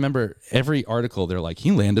 and I remember every article, they're like, he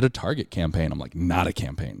landed a Target campaign. I'm like, not a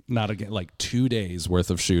campaign, like 2 days worth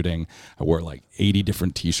of shooting. I wore like 80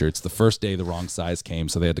 different t-shirts. The first day the wrong size came,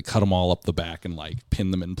 so they had to cut them all up the back and like pin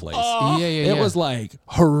them in place. It was like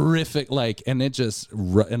horrific, like, and it just,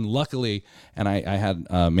 and luckily, and I had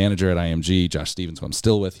a manager at IMG, Josh Stevens, who I'm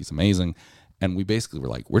still with. He's amazing. And we basically were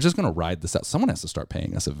like, we're just going to ride this out. Someone has to start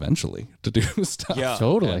paying us eventually to do stuff. Yeah.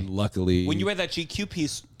 Totally. And luckily, When you read that GQ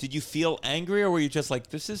piece, did you feel angry, or were you just like,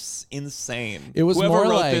 this is insane? It was Whoever more wrote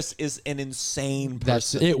like- this is an insane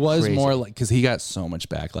That's person. it was crazy. more like, because he got so much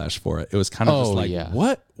backlash for it. It was kind of just Oh, like, yeah.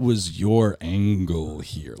 what was your angle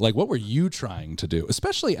here? Like, what were you trying to do?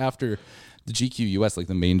 Especially after the GQ US, like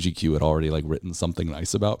the main GQ had already like written something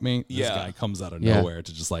nice about me. This Yeah. guy comes out of Yeah. nowhere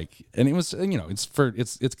to just like, and it was, it's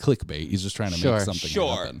clickbait. He's just trying to Sure. make something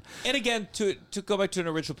Sure. happen. And again, to go back to an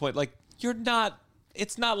original point, like,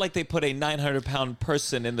 it's not like they put a 900-pound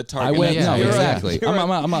person in the I Target. weigh, Yeah, no, yeah, exactly. You're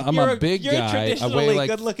I'm you're a big you're a guy. I traditionally weigh like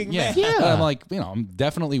good-looking yeah. man. Yeah. I'm like, I'm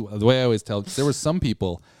definitely the way I always tell. There were some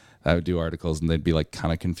people that would do articles and they'd be like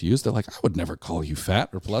kind of confused. They're like, I would never call you fat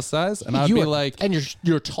or plus size, and I'd You be are- like, and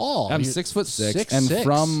you're tall. I'm You're 6'6", and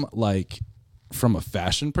from a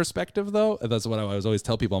fashion perspective, though, that's what I always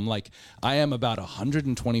tell people. I'm like, I am about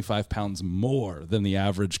 125 pounds more than the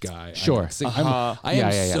average guy. Sure. I am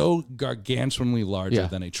Yeah. so gargantuanly larger Yeah.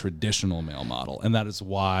 than a traditional male model, and that is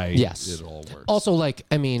why Yes. it all works. Also, like,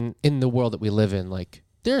 I mean, in the world that we live in, like,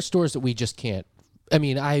 there are stores that we just can't. I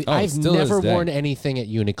mean, I've still never this day. worn anything at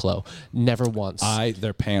Uniqlo. Never once.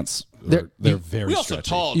 Their pants, They're- they're very We also stretchy.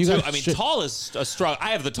 tall, You too. got I mean, stri- tall is a struggle.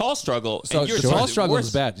 I have the tall struggle. So and you're the tall struggle worse.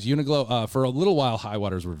 is bad. Uniqlo, for a little while, high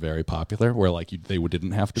waters were very popular, where like they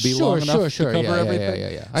didn't have to be Sure, long enough sure, to sure. cover Yeah,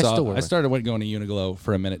 everything. yeah. I still wear I started going to Uniqlo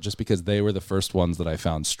for a minute just because they were the first ones that I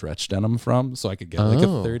found stretch denim from, so I could get like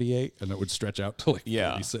a 38 and it would stretch out to like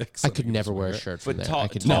 36. I and could just never wear a it. shirt from But there. tall, I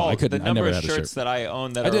could No, tall, I couldn't. the I number never of had a shirts shirt. that I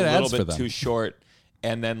own that I are did a ads little for bit them. too short,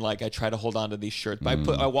 and then like I try to hold on to these shirts, but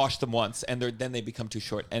I wash them once, and then they become too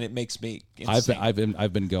short, and it makes me insane. I've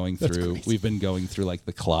been going through. We've been going through like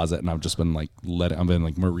the closet, and I've just been like I've been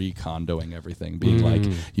like Marie Kondoing everything, being like,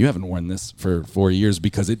 you haven't worn this for 4 years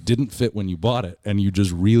because it didn't fit when you bought it, and you just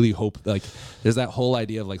really hope like there's that whole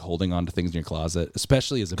idea of like holding on to things in your closet,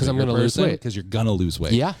 especially as a bigger I'm gonna lose person, weight. because you're gonna lose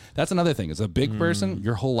weight. Yeah. That's another thing. As a big person,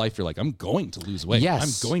 your whole life you're like, I'm going to lose weight.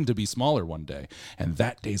 Yes. I'm going to be smaller one day, and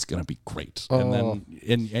that day's gonna be great. Oh. And then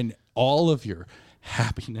and all of your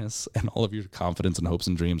happiness and all of your confidence and hopes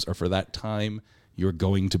and dreams are for that time you're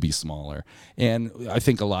going to be smaller. And I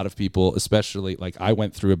think a lot of people, especially like I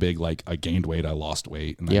went through a big, like I gained weight, I lost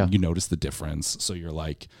weight, and then you notice the difference. So you're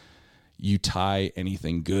like, you tie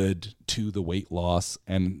anything good to the weight loss.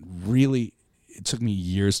 And really, it took me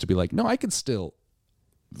years to be like, no, I could still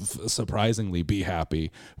surprisingly be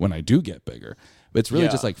happy when I do get bigger. But it's really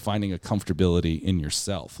just like finding a comfortability in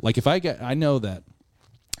yourself. Like if I know that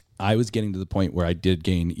I was getting to the point where I did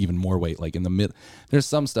gain even more weight, like in the mid. There's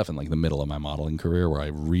some stuff in like the middle of my modeling career where I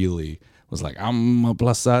really was like, I'm a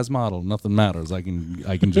plus size model, nothing matters. I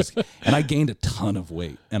can just, and I gained a ton of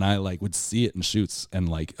weight, and I like would see it in shoots, and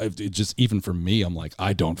like it just even for me, I'm like,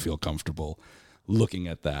 I don't feel comfortable looking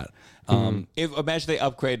at that. Imagine they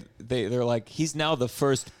upgrade. They're like, he's now the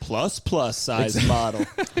first plus size model.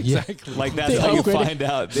 Exactly. Like that's They how you upgraded- find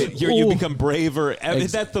out that you become braver.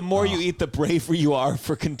 That the more you eat, the braver you are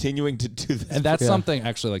for continuing to do this. And that's something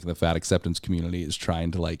actually like the fat acceptance community is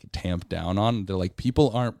trying to like tamp down on. They're like,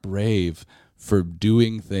 people aren't brave for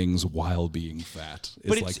doing things while being fat.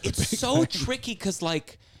 But like the it's big so thing. tricky because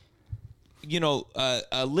like, you know,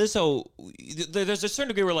 Lizzo, there's a certain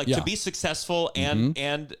degree where like to be successful and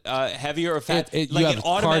heavier or fat, you like have it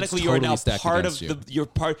automatically cards you're totally now stacked part of against the you're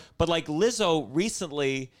part. But like Lizzo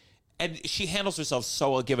recently, and she handles herself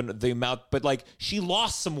so well given the amount, but like she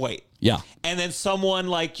lost some weight. Yeah. And then someone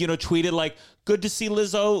like, you know, tweeted like, good to see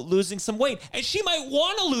Lizzo losing some weight. And she might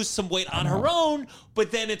want to lose some weight on her own, but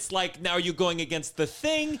then it's like, now you're going against the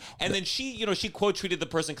thing. And then she, you know, she quote tweeted the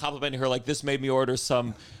person complimenting her like, this made me order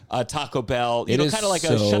some Taco Bell. You It know, is kind of like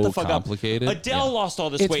so a shut the fuck complicated. up. Adele Yeah. lost all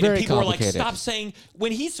this It's weight. And very people were like, complicated. stop saying,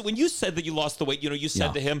 when you said that you lost the weight, you know, you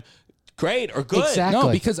said to him, great or good. Exactly. No,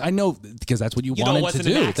 because I know that's what you You know it wanted to wasn't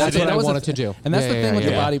an do. accident. That's what I was wanted to do. And that's Yeah, the thing yeah, with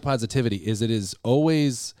the yeah. body positivity is it is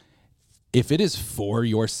always if it is for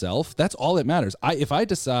yourself, that's all that matters. If I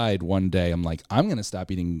decide one day, I'm like, I'm going to stop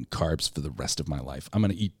eating carbs for the rest of my life. I'm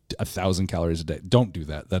going to eat 1,000 calories a day. Don't do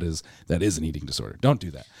that. That is an eating disorder. Don't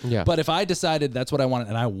do that. Yeah. But if I decided that's what I wanted,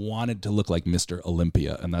 and I wanted to look like Mr.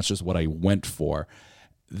 Olympia, and that's just what I went for,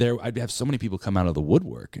 I'd have so many people come out of the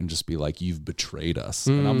woodwork and just be like, you've betrayed us.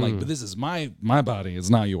 And I'm like, but this is my body. It's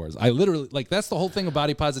not yours. I literally, like, that's the whole thing of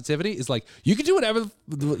body positivity is like, you can do whatever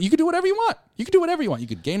you want. You can do whatever you want. You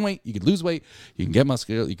could gain weight. You could lose weight. You can get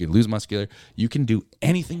muscular. You can lose muscular. You can do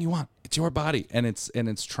anything you want. It's your body. And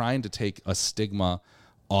it's trying to take a stigma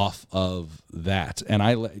off of that. And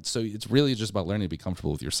so it's really just about learning to be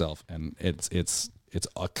comfortable with yourself. And it's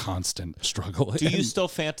a constant struggle. Do you still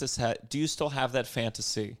have that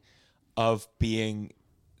fantasy of being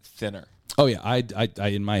thinner? Oh yeah, I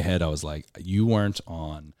in my head I was like, you weren't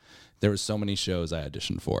on. There were so many shows I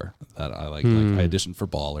auditioned for that I like. I auditioned for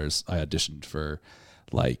Ballers. I auditioned for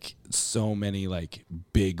like so many like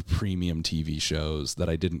big premium TV shows that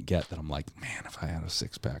I didn't get. That I'm like, man, if I had a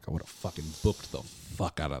 6-pack, I would have fucking booked the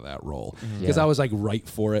fuck out of that role because I was like right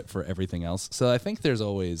for it for everything else. So I think there's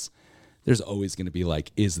always going to be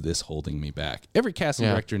like, is this holding me back? Every casting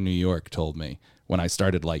director in New York told me when I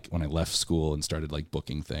left school and started like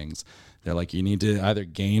booking things, they're like, you need to either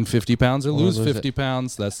gain 50 pounds or lose 50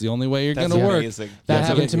 pounds. That's the only way you're going to work. Amazing. That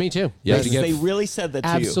happened to me too. They really said that to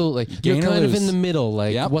you. Absolutely. You're kind of in the middle.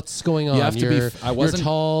 Like, what's going on? You have to be. You're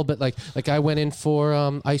tall, but like I went in for.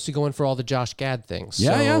 I used to go in for all the Josh Gad things.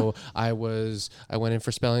 So I went in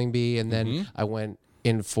for spelling bee, and then I went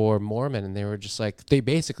in for Mormon, and they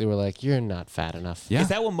basically were like, you're not fat enough. Yeah. Is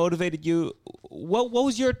that what motivated you? What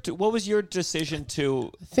was your decision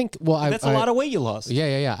to think? That's a lot of weight you lost.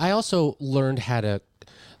 Yeah. I also learned how to,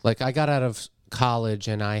 like, I got out of college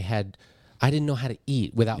and I didn't know how to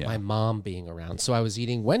eat without my mom being around. So I was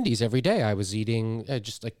eating Wendy's every day. I was eating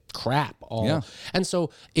just like crap and so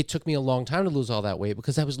it took me a long time to lose all that weight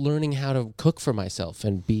because I was learning how to cook for myself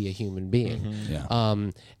and be a human being.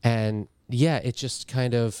 And it just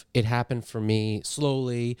kind of, it happened for me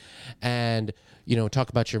slowly. And, talk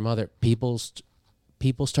about your mother. People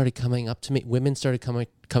started coming up to me. Women started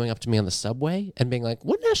coming up to me on the subway and being like,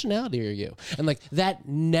 what nationality are you? And like, that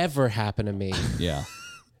never happened to me. Yeah.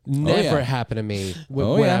 Never happened to me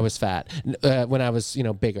when I was fat, when I was,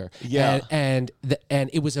 bigger. Yeah. And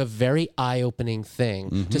it was a very eye-opening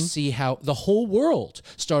thing to see how the whole world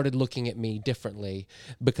started looking at me differently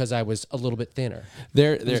because I was a little bit thinner.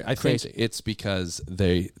 I think it's because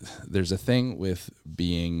there's a thing with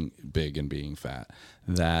being big and being fat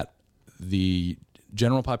that the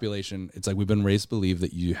general population, it's like we've been raised to believe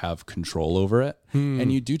that you have control over it,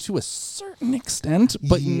 and you do to a certain extent,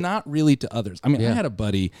 but not really to others. I mean, I had a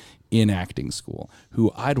buddy in acting school who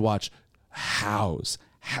I'd watch house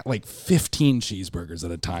like 15 cheeseburgers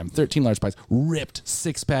at a time, 13 large pies, ripped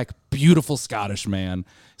 6-pack, beautiful Scottish man.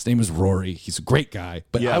 His name is Rory. He's a great guy,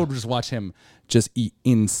 but I would just watch him just eat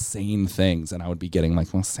insane things, and I would be getting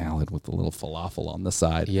like a salad with a little falafel on the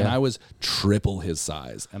side, and I was triple his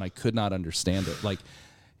size, and I could not understand it. Like,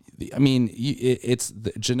 I mean,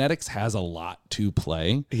 genetics has a lot to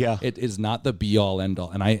play. Yeah, it is not the be all end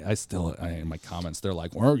all. And I still in my comments, they're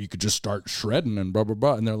like, "Well, you could just start shredding and blah blah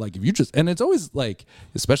blah." And they're like, "If you just," and it's always like,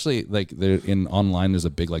 especially like in online, there's a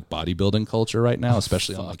big like bodybuilding culture right now,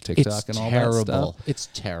 especially on like TikTok and all that stuff. It's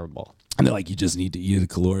terrible. And they're like, you just need to eat a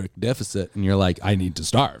caloric deficit. And you're like, I need to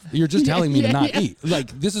starve. You're just telling me to not eat.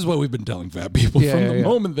 Like, this is what we've been telling fat people from the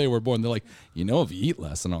moment they were born. They're like, if you eat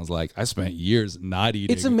less. And I was like, I spent years not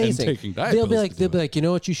eating. It's amazing. And taking diet they'll pills be like, you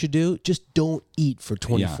know what you should do? Just don't eat for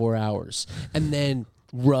 24 hours. And then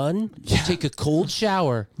run, take a cold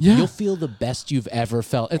shower. You'll feel the best you've ever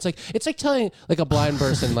felt. It's like telling like a blind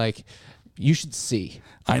person, like, you should see.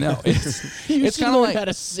 I know. It's kind of like how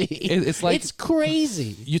to see. It's like, it's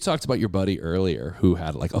crazy. You talked about your buddy earlier who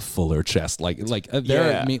had like a fuller chest. Like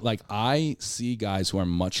I see guys who are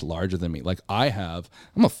much larger than me. Like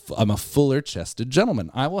I'm a fuller chested gentleman.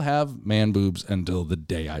 I will have man boobs until the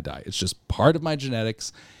day I die. It's just part of my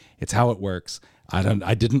genetics. It's how it works.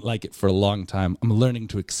 I didn't like it for a long time. I'm learning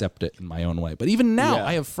to accept it in my own way. But even now,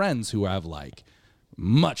 I have friends who have like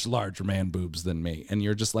much larger man boobs than me, and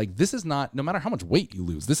you're just like, this is not, no matter how much weight you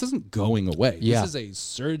lose, this isn't going away. This is a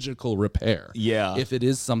surgical repair. If it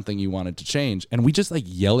is something you wanted to change. And we just like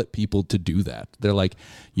yell at people to do that. They're like,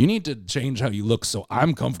 you need to change how you look so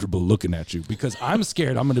I'm comfortable looking at you, because I'm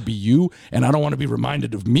scared I'm going to be you, and I don't want to be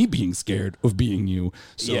reminded of me being scared of being you.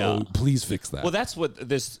 So please fix that. Well, that's what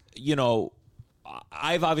this,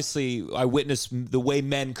 I witnessed the way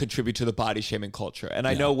men contribute to the body shaming culture, and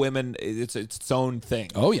I know women, it's its own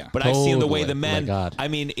thing. Oh, yeah. But I've seen the way Totally. the men. My God. I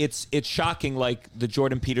mean, it's shocking. Like the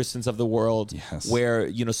Jordan Petersons of the world, where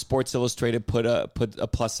Sports Illustrated put a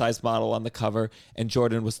plus size model on the cover, and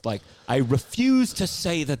Jordan was like, "I refuse to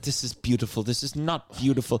say that this is beautiful. This is not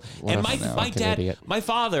beautiful." And my dad, idiot. my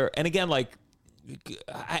father, and again, like,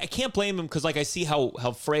 I can't blame him because like I see how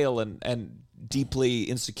frail and deeply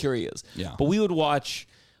insecure he is. Yeah. But we would watch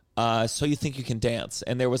So You Think You Can Dance,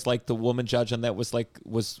 and there was like the woman judge on that was like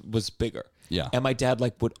was bigger. Yeah. And my dad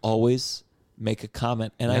like would always make a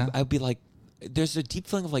comment, and I'd be like, there's a deep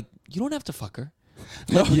feeling of like, you don't have to fuck her.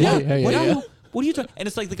 Yeah. What are you doing? And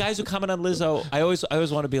it's like the guys who comment on Lizzo. I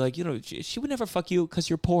always want to be like, she would never fuck you because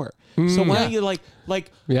you're poor. So why don't you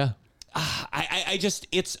like Yeah.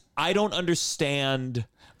 I don't understand.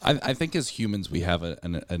 I think as humans, we have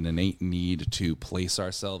an innate need to place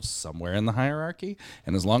ourselves somewhere in the hierarchy.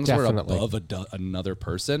 And as long as Definitely. we're above another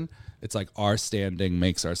person, it's like our standing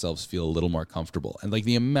makes ourselves feel a little more comfortable. And like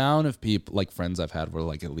the amount of people, like friends I've had where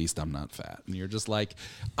like, at least I'm not fat. And you're just like,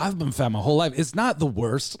 I've been fat my whole life. It's not the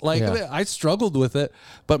worst. Like I struggled with it,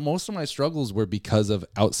 but most of my struggles were because of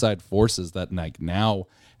outside forces that like now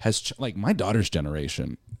has like my daughter's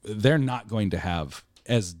generation, they're not going to have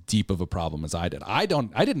as deep of a problem as I did. I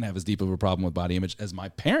didn't have as deep of a problem with body image as my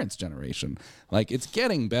parents' generation. Like it's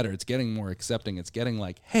getting better. It's getting more accepting. It's getting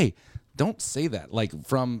like, hey, don't say that. Like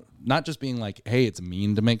from not just being like, hey, it's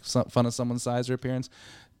mean to make fun of someone's size or appearance,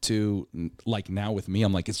 to like now with me,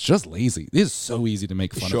 I'm like, it's just lazy. It is so easy to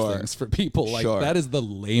make fun of things for people. Like that is the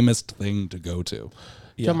lamest thing to go to.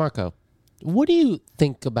 Gianmarco, what do you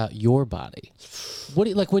think about your body? What do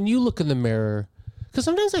you, like when you look in the mirror? Because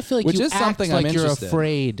sometimes I feel like you act like you're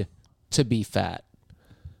afraid to be fat.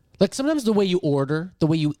 Like sometimes the way you order, the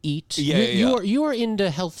way you eat, you are into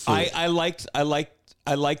health food. I like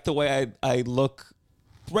the way I look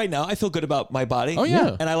right now. I feel good about my body. Oh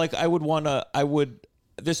yeah. And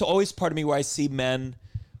there's always part of me where I see men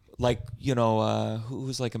like,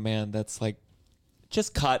 who's like a man that's like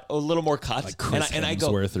just cut, a little more cut. Like Chris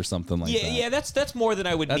Hemsworth or something like that. Yeah, that's more than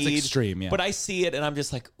I would need. That's extreme, yeah. But I see it and I'm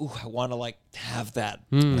just like, ooh, I want to like have that.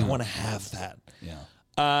 I want to have that.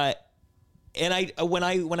 Yeah. And when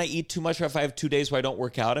I eat too much, or if I have 2 days where I don't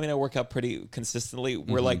work out, I mean, I work out pretty consistently,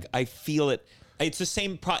 where like I feel it. It's the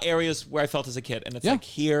same areas where I felt as a kid, and it's like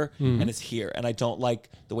here and it's here, and I don't like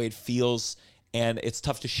the way it feels, and it's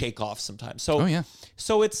tough to shake off sometimes. So,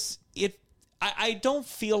 so I don't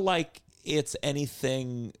feel like it's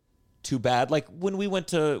anything too bad. Like when we went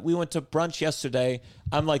to brunch yesterday,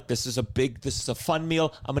 I'm like, this is a fun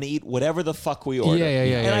meal. I'm gonna eat whatever the fuck we order.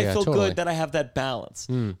 And I feel good that I have that balance.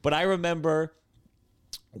 But I remember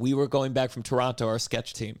we were going back from Toronto, our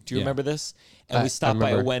sketch team. Do you remember this? And we stopped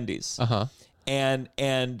by a Wendy's. And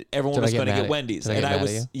everyone was going to get Wendy's, and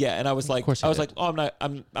I was like, oh,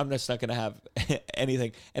 I'm just not going to have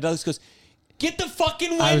anything. And Alex goes, get the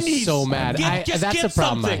fucking Wendy's. I was so mad. That's a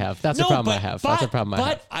problem I have. That's a problem I have.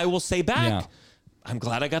 But I will say back, I'm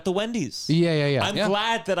glad I got the Wendy's. Yeah. I'm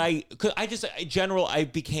glad that I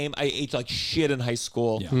ate like shit in high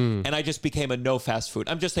school, and I just became a no fast food.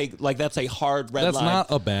 I'm just that's a hard red line. That's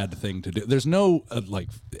not a bad thing to do. There's no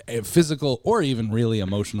a physical or even really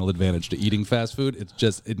emotional advantage to eating fast food. It's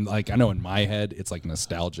just I know in my head it's like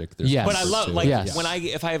nostalgic. But I love when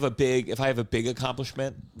if I have a big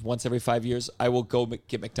accomplishment once every 5 years, I will go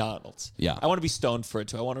get McDonald's. Yeah, I want to be stoned for it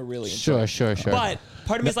too. I want to really enjoy it. Sure. But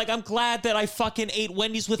part of me is like, I'm glad that I fucking ate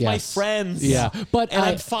Wendy's with my friends. Yeah, but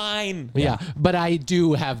I'm fine. Yeah, but I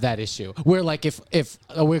do have that issue where like if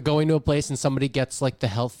we're going to a place and somebody gets like the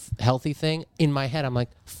healthy thing, in my head I'm like,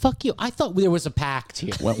 fuck you. I thought there was a pact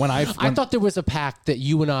here. I thought there was a pact that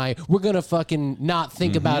you and I were gonna fucking not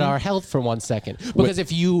think about our health for 1 second, because if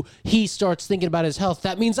he starts thinking about his health,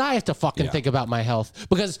 that means I have to fucking think about my health,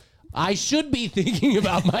 because I should be thinking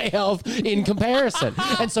about my health in comparison.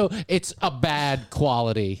 And so it's a bad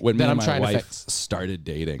quality that I'm trying to fix. When my wife started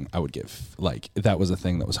dating, I would give, that was a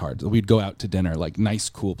thing that was hard. We'd go out to dinner, nice,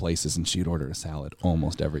 cool places, and she'd order a salad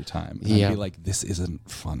almost every time. And I'd be like, this isn't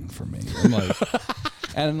fun for me.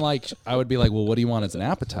 And I would be like, well, what do you want as an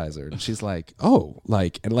appetizer? And she's like,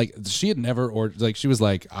 she had never ordered, she was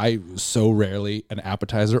like, I so rarely an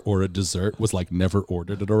appetizer or a dessert was never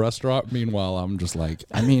ordered at a restaurant. Meanwhile, I'm just like,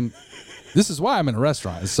 I mean, this is why I'm in a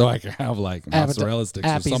restaurant, so I can have mozzarella sticks or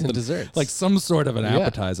something, and desserts. Some sort of an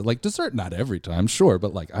appetizer, dessert. Not every time, sure,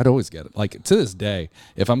 but I'd always get it. To this day,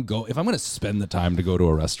 if I'm going to spend the time to go to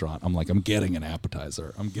a restaurant, I'm I'm getting an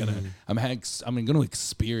appetizer. I'm going to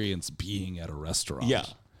experience being at a restaurant. Yeah,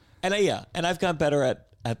 and I've gotten better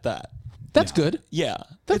at that. That's good. Yeah,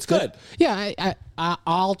 That's it's good. Yeah,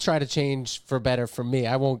 I'll try to change for better for me.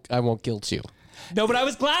 I won't guilt you. No, but I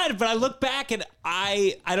was glad. But I look back and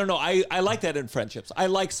I don't know. I like that in friendships. I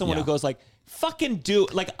like someone who goes like, fucking do.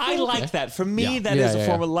 Like, I like that. For me, that is a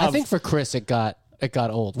form of love. I think for Chris, it got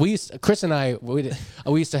old. Chris and I, we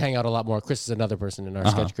used to hang out a lot more. Chris is another person in our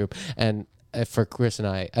sketch group. And for Chris and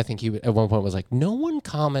I think he at one point was like, no one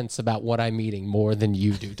comments about what I'm eating more than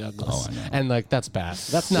you do, Douglas. I know. And like, that's bad.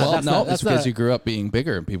 That's not. It's because you grew up being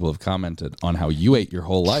bigger and people have commented on how you ate your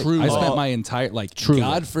whole life. Truly. I spent my entire,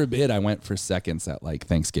 God forbid I went for seconds at like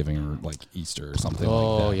Thanksgiving or like Easter or something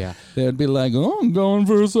like that. Oh, yeah. They'd be like, oh, I'm going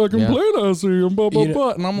for a second plate, I see, and blah, blah,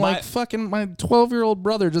 blah. And I'm like, fucking, my 12-year-old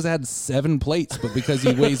brother just had 7 plates, but because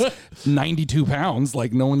he weighs 92 pounds,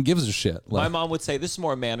 like, no one gives a shit. Like, my mom would say, this is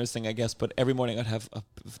more a manners thing, I guess, but every morning I'd have a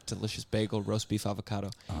delicious bagel, roast beef, avocado,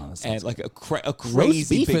 and like a crazy roast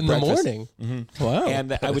beef big in breakfast. the morning. Wow.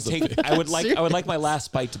 And I would like my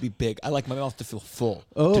last bite to be big. I like my mouth to feel full,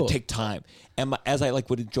 to take time. And as I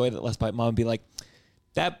would enjoy that last bite, Mom would be like,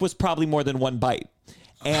 that was probably more than one bite.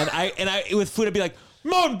 And I with food I'd be like,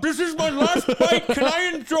 Mom, this is my last bite. Can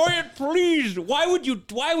I enjoy it, please? Why would you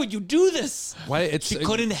do this? She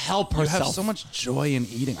couldn't help herself. You have so much joy in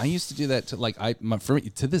eating. I used to do that for me,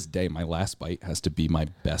 to this day, my last bite has to be my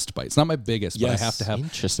best bite. It's not my biggest, but I have to have,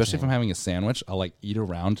 especially if I'm having a sandwich, I'll like eat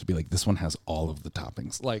around to be like, this one has all of the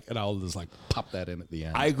toppings. Like, and I'll just like pop that in at the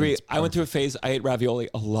end. I agree. I went through a phase, I ate ravioli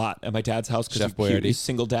a lot at my dad's house Chef because he's Boyardee.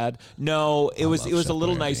 single dad. No, it was Chef a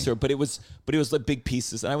little Boyardee. nicer, but it was like big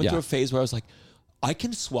pieces. And I went through a phase where I was like, I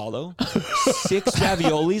can swallow 6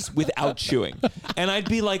 raviolis without chewing. And I'd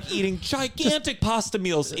be like eating gigantic pasta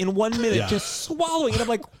meals in 1 minute, just swallowing. And I'm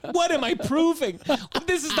like, what am I proving?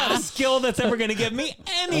 This is not a skill that's ever going to get me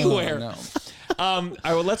anywhere. No. All right,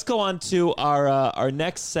 well, let's go on to our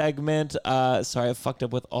next segment. Sorry, I fucked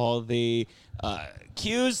up with all the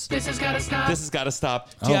cues. This has got to stop. This has got to stop.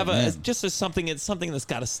 Do you have just something? It's something that's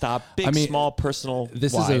got to stop. Big, small, personal.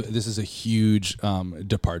 This is a huge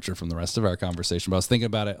departure from the rest of our conversation. But I was thinking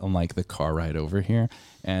about it on like the car ride over here,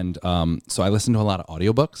 and so I listen to a lot of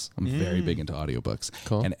audiobooks. I'm very big into audiobooks.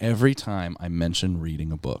 Cool. And every time I mention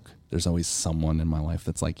reading a book, there's always someone in my life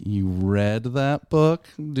that's like, "You read that book?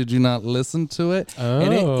 Did you not listen to it?"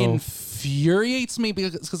 And it infuriates me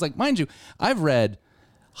because, like, mind you, I've read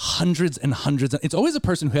hundreds and hundreds. It's always a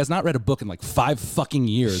person who has not read a book in like 5 fucking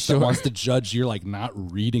years that wants to judge you're like not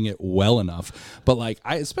reading it well enough. But like,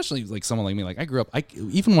 especially like someone like me, like I grew up,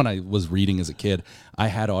 even when I was reading as a kid, I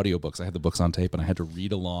had audiobooks. I had the books on tape and I had to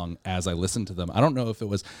read along as I listened to them. I don't know if it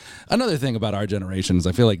was another thing about our generation is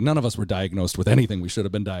I feel like none of us were diagnosed with anything we should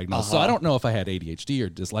have been diagnosed. So I don't know if I had ADHD or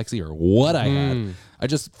dyslexia or what I had. I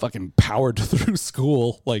just fucking powered through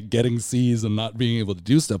school, like getting C's and not being able to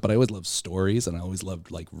do stuff. But I always loved stories and I always loved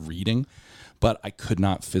like reading, but I could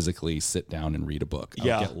not physically sit down and read a book. I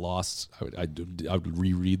would get lost. I would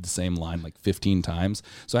reread the same line like 15 times.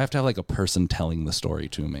 So I have to have like a person telling the story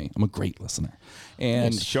to me. I'm a great listener.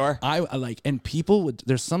 And I like, and people would,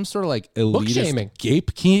 there's some sort of like elitist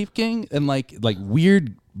gatekeeping and like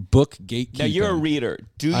weird book gatekeeping. Now you're a reader.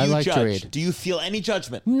 Do you like judge? to read. Do you feel any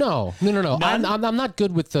judgment? No. I'm not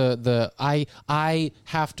good with the I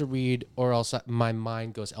have to read or else my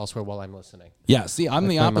mind goes elsewhere while I'm listening. Yeah, see, I'm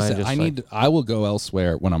the opposite. I will go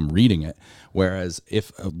elsewhere when I'm reading it. Whereas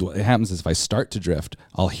if what happens is if I start to drift,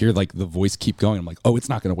 I'll hear like the voice keep going. I'm like, oh, it's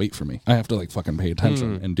not going to wait for me. I have to like fucking pay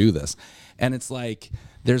attention and do this. And it's like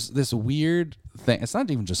there's this weird thing. It's not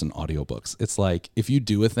even just in audiobooks. It's like if you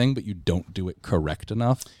do a thing but you don't do it correct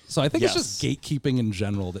enough. So I think it's just gatekeeping in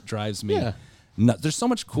general that drives me nuts. There's so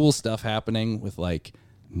much cool stuff happening with like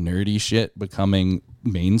nerdy shit becoming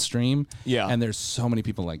mainstream. Yeah. And there's so many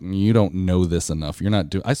people like, you don't know this enough. You're not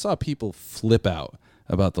doing. I saw people flip out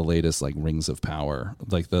about the latest like Rings of Power,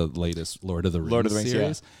 like the latest Lord of the Rings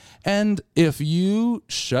series. And if you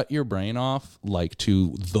shut your brain off like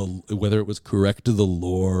to the whether it was correct to the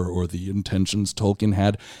lore or the intentions Tolkien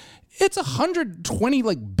had, it's $120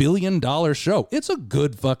 like billion show. It's a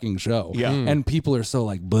good fucking show. Yeah. And people are so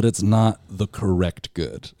like, but it's not the correct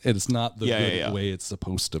good. It's not the good way it's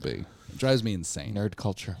supposed to be. It drives me insane. Nerd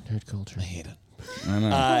culture. I hate it. I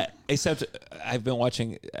know. Except I've been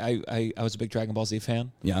watching. I was a big Dragon Ball Z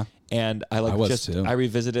fan. Yeah, and I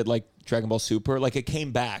revisited like Dragon Ball Super. Like it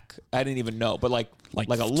came back. I didn't even know, but like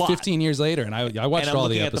a lot. 15 years later, and I watched all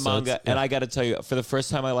the episodes. At the manga, and I got to tell you, for the first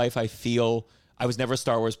time in my life, I feel I was never a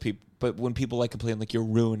Star Wars people, but when people like complain like you're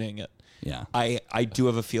ruining it. Yeah, I do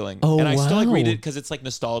have a feeling, and I still like read it because it's like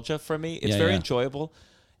nostalgia for me. It's very enjoyable,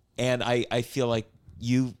 and I feel like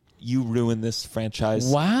you ruined this franchise.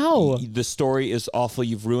 Wow. The story is awful.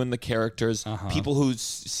 You've ruined the characters. People who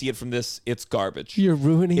see it from this, it's garbage. You're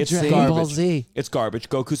ruining Dragon Ball Z. It's garbage.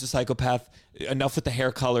 Goku's a psychopath. Enough with the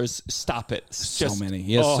hair colors. Stop it. So many.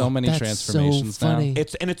 He has so many transformations so funny. now.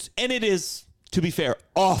 It is, to be fair,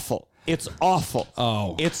 awful. It's awful.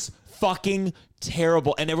 Oh. It's fucking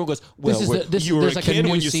terrible. And everyone goes, well, you were there's a like a kid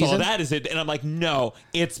new when you saw season? that, is it? And I'm like, no,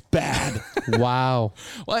 it's bad. Wow.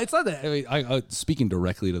 Well, it's not that. I mean, speaking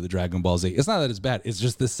directly to the Dragon Ball Z, it's not that it's bad. It's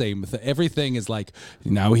just the same. Everything is like,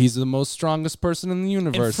 now he's the most strongest person in the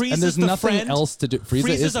universe, and Frieza's there's the nothing friend. else to do.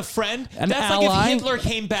 Frieza's a friend. an That's ally, like if Hitler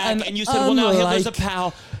came back and you said, well, now Hitler's a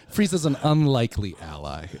pal. Frieza's an unlikely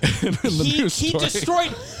ally. In the He news story. destroyed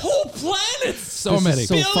whole planets. So This many. is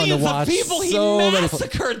so fun to Billions watch. of people. He So many.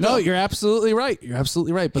 massacred them. No, you're absolutely right. You're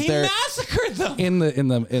absolutely right. But He they're massacred them. in the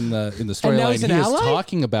now storyline. he's He an is ally?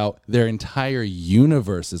 talking about their entire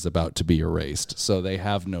universe is about to be erased, so they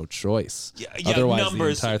have no choice. Yeah, Otherwise,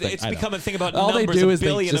 numbers. the entire thing. It's I know. become a thing about all numbers, they do a is they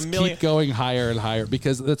billion, just a million. keep going higher and higher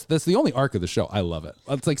because that's the only arc of the show. I love it.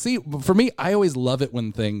 It's like, see, for me, I always love it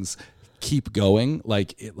when things keep going.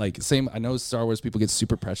 Same. I know Star Wars people get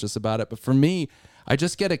super precious about it, but for me, I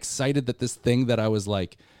just get excited that this thing that I was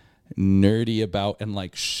like nerdy about and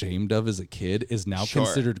like shamed of as a kid is now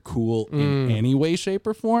considered cool in any way, shape,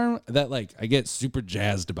 or form. That like I get super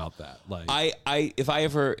jazzed about that. Like If I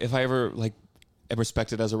ever like am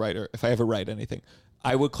respected as a writer, if I ever write anything,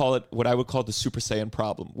 I would call it what I would call the Super Saiyan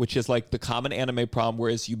problem, which is like the common anime problem,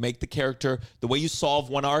 whereas you make the character, the way you solve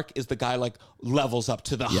one arc is the guy like levels up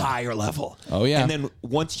to the higher level. Oh, yeah. And then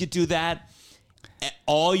once you do that,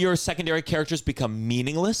 all your secondary characters become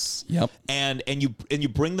meaningless. Yep. And you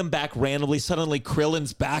bring them back randomly. Suddenly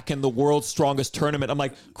Krillin's back in the world's strongest tournament. I'm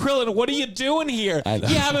like, Krillin, what are you doing here? I know.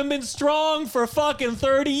 You haven't been strong for fucking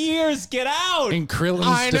 30 years. Get out. in Krillin's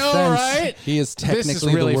I know, defense, right? he is This is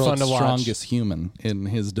technically really the fun world's to watch. strongest human in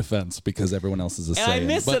his defense because everyone else is a And Saiyan. I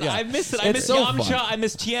miss But it. yeah, I miss it. I it's miss so Yamcha. fun. I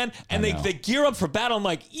miss Tien. And I know. they gear up for battle. I'm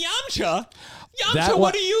like, Yamcha, That what wa-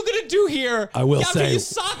 are you going to do here? I will Yamcha, say, you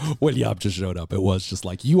suck. when Yamcha showed up, it was just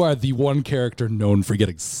like, you are the one character known for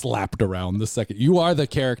getting slapped around the second. You are the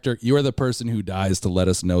character, you are the person who dies to let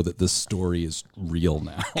us know that this story is real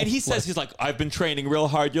now. And he says, he's like, I've been training real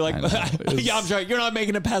hard. You're like, Yamcha, you're not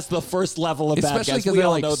making it past the first level of bad Especially guys. because We they're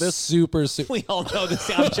all like know this. super. We all know this,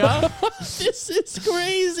 Yamcha. This is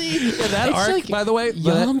crazy. That It's arc, like, by the way,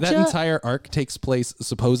 that Yamcha- entire arc takes place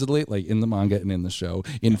supposedly, like in the manga and in the show,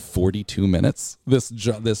 in 42 minutes.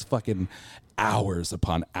 This fucking hours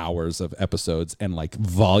upon hours of episodes and like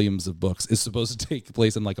volumes of books is supposed to take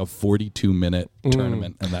place in like a 42-minute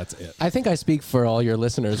tournament, and that's it. I think I speak for all your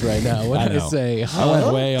listeners right now when I, know. say, I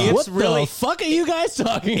went way off. It's really- the fuck are you guys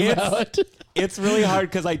talking about? It's really hard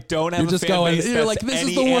because I don't have You're a just fan going- base you're that's like, this is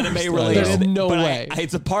any the worst. anime related. There's no but way.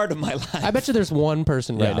 it's a part of my life. I bet you there's one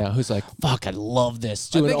person right Yeah. now who's like, fuck, I love this.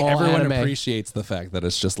 I Doing think all everyone anime. appreciates the fact that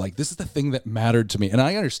it's just like, this is the thing that mattered to me. And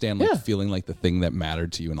I understand like Yeah. feeling like the thing that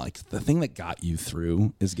mattered to you and like the thing that got you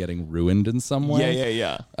through is getting ruined in some way.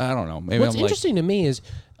 Yeah. I don't know. Maybe What's I'm interesting to me is,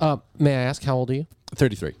 may I ask, how old are you? like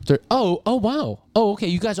 33. Oh, wow. Oh, okay.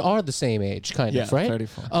 You guys are the same age, kind Yeah, of, right?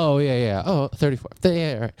 34. Oh, yeah. Oh, 34.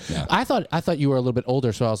 Yeah, right. Yeah. I thought you were a little bit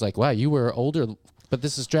older, so I was like, wow, you were older. But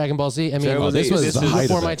this is Dragon Ball Z. I mean, Dragon Ball this Z, was this is the height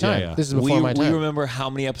before of my it. time. Yeah, yeah. This is before my we time. remember how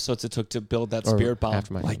many episodes it took to build that Or spirit bomb.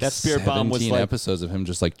 after my time. That spirit bomb was 17 like episodes of him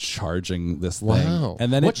just like charging this Wow. thing.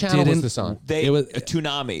 And then What it channel was didn't, this on? they it was,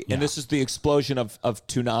 Toonami, and this is the explosion of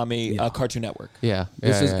Toonami Cartoon Network. Yeah.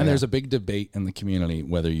 And there's a big debate in the community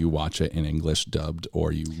whether you watch it in English dubbed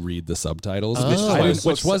or you read the subtitles,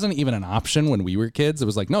 which wasn't even an option when we were kids. It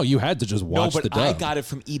was like, no, you had to just watch No, the but dub. I got it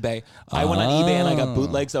from eBay. I went on eBay and I got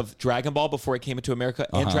bootlegs of Dragon Ball before it came into America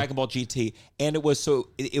and Dragon Ball GT, and it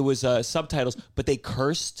was subtitles, but they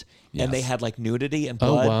cursed and they had like nudity and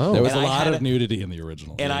blood. wow. There was And a I lot had of nudity in the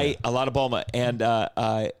original. and Yeah. a lot of Bulma, and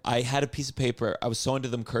I had a piece of paper. I was so into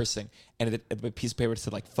them cursing, and a piece of paper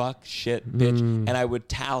said like "fuck," "shit," "bitch," and I would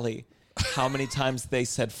tally how many times they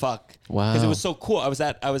said "fuck." Wow. because it was so cool. I was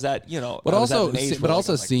at But I was at an age where, like, I'm like,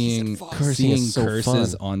 he seeing said fuck. Cursing seeing is so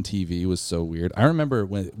curses fun. on TV was so weird. I remember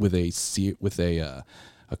with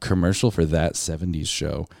a commercial for that 70s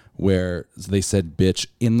show where they said bitch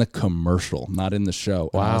in the commercial, not in the show.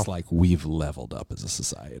 And I was like, we've leveled up as a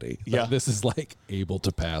society. Yeah. This is like able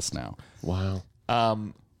to pass now. Wow.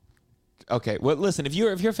 Okay, well, listen. If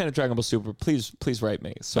you're a fan of Dragon Ball Super, please write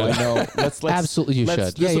me so I know. Let's Absolutely, you let's,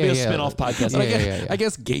 should. This will Yeah, be yeah, a spin-off yeah. podcast. Yeah, I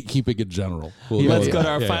guess gatekeeping in general. Let's go to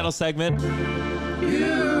our final segment.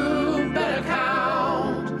 You better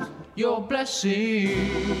count your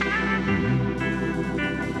blessings.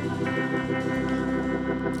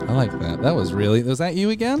 I like that. That was that you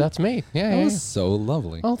again? That's me. Yeah, that yeah, was yeah. so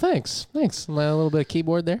lovely. Oh, thanks. A little bit of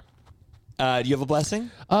keyboard there. Do you have a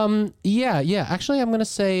blessing? Yeah. Actually, I'm gonna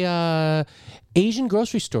say Asian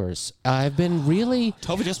grocery stores. I've been really.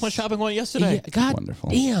 Tova just went shopping one yesterday. Yeah, God Wonderful.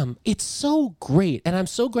 damn, it's so great, and I'm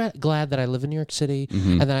so glad that I live in New York City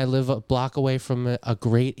and that I live a block away from a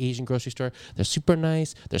great Asian grocery store. They're super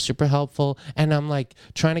nice, they're super helpful, and I'm like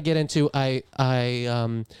trying to get into Kenji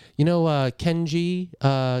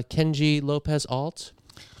Lopez Alt.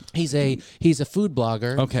 He's a food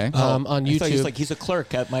blogger. Okay. On I YouTube. thought he's a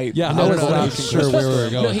clerk at my. Yeah, No, I was no, not no, sure where we were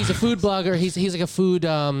going. No, he's a food blogger. He's like a food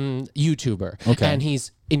YouTuber. Okay. And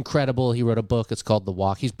he's incredible. He wrote a book. It's called The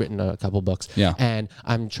Walk. He's written a couple books. Yeah. And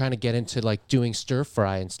I'm trying to get into like doing stir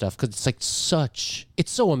fry and stuff because it's like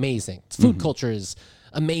it's so amazing. Food culture is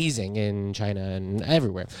amazing in China and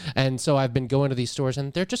everywhere. And so I've been going to these stores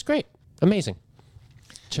and they're just great. Amazing.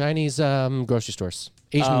 Chinese grocery stores.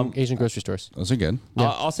 Asian grocery stores. Those are good.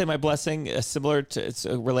 I'll say my blessing, similar to, it's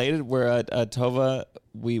related. Where Tova,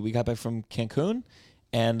 we got back from Cancun,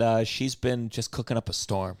 and she's been just cooking up a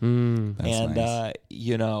storm. That's and nice.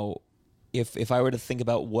 If I were to think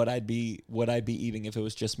about what I'd be eating if it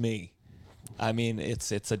was just me, I mean,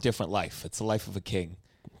 it's a different life. It's the life of a king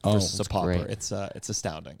versus a pauper. great. It's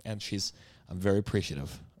astounding, and I'm very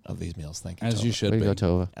appreciative of these meals. Thank you, As Tova. you should Way be. to go,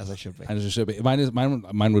 Tova. As I should be. As it should be.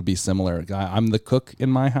 Mine would be similar. I'm the cook in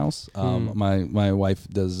my house. My wife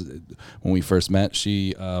does. When we first met,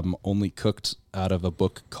 she only cooked out of a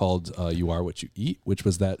book called "You Are What You Eat," which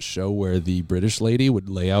was that show where the British lady would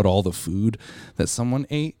lay out all the food that someone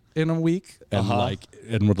ate in a week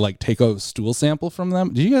and would take a stool sample from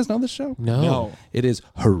them. Do you guys know this show? No. It is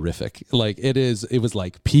horrific. It was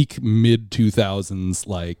like peak mid 2000s,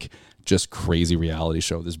 like just crazy reality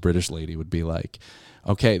show. This British lady would be like,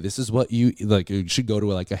 okay, this is what you should go to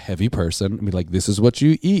like a heavy person and be like, this is what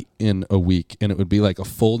you eat in a week. And it would be like a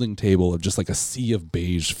folding table of just like a sea of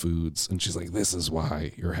beige foods. And she's like, this is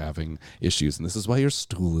why you're having issues. And this is why your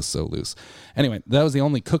stool is so loose. Anyway, that was the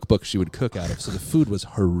only cookbook she would cook out of. So the food was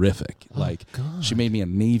horrific. She made me a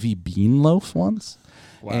navy bean loaf once.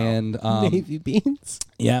 Wow. And Navy beans.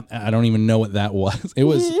 yeah, I don't even know what that was. It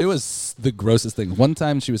was the grossest thing. One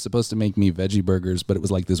time she was supposed to make me veggie burgers, but it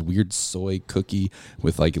was like this weird soy cookie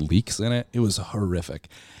with like leeks in it. It was horrific.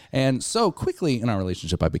 And so quickly in our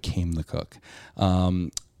relationship, I became the cook.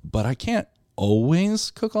 But I can't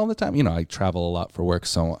always cook all the time. You know, I travel a lot for work,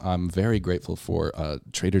 so I'm very grateful for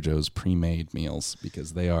Trader Joe's pre-made meals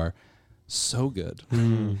because they are so good.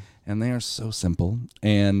 And they are so simple.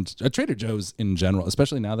 And Trader Joe's in general,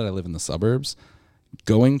 especially now that I live in the suburbs,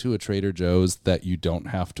 going to a Trader Joe's that you don't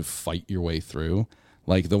have to fight your way through,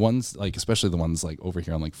 like the ones, like especially the ones like over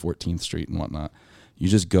here on like 14th Street and whatnot, you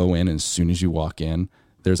just go in and as soon as you walk in,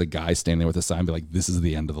 there's a guy standing there with a sign, be like, this is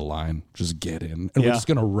the end of the line. Just get in. And we're just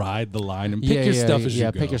going to ride the line and pick your stuff as you go.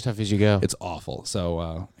 Yeah, pick your stuff as you go. It's awful.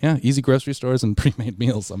 So, easy grocery stores and pre-made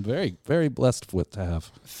meals. I'm very, very blessed with to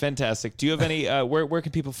have. Fantastic. Do you have any, where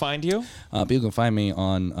can people find you? People can find me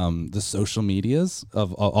on the social medias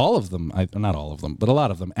of all of them. Not all of them, but a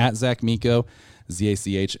lot of them. At Zach Miko,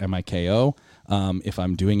 ZACHMIKO. If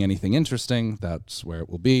I'm doing anything interesting, that's where it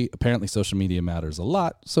will be. Apparently, social media matters a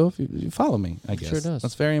lot. So if you follow me, I guess. Sure does.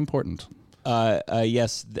 That's very important.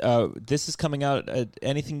 Yes. This is coming out.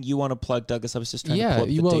 Anything you want to plug, Douglas? I was just trying to pull up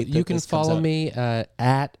the date that you can this comes follow out. me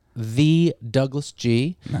at the Douglas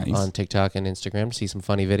G Nice. on TikTok and Instagram to see some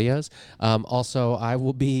funny videos. Also, I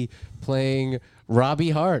will be playing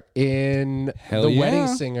Robbie Hart in Hell The yeah. Wedding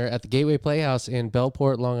Singer at the Gateway Playhouse in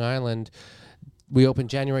Bellport, Long Island. We open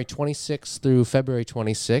January 26th through February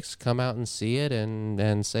 26th. Come out and see it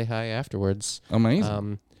and say hi afterwards.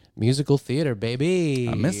 Amazing. Musical theater, baby.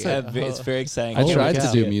 I miss it. It's very exciting. I Holy tried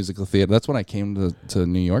cow. to do musical theater. That's when I came to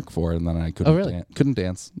New York for, and then I couldn't. Oh, really? Couldn't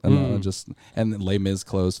dance, and then and then Les Mis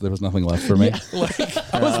closed. So there was nothing left for me.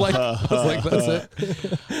 I was like, that's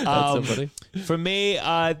it. That's so funny. For me,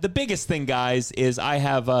 the biggest thing, guys, is I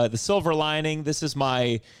have the Silver Lining. This is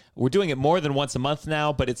we're doing it more than once a month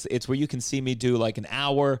now, but it's where you can see me do like an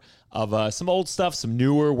hour of some old stuff, some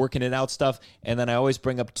newer, working it out stuff, and then I always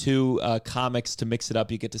bring up two comics to mix it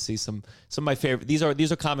up. You get to see some of my favorite. These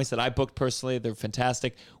are comics that I booked personally. They're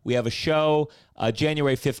fantastic. We have a show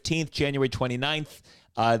January 15th, January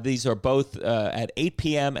 29th. These are both at 8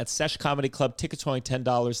 p.m. at Sesh Comedy Club. Tickets are only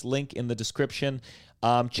 $10. Link in the description.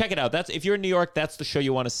 Check it out. If you're in New York, that's the show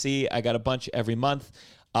you want to see. I got a bunch every month.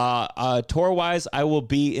 Tour-wise, I will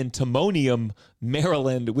be in Timonium,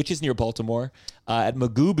 Maryland, which is near Baltimore, at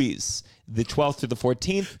Magoobies, the 12th through the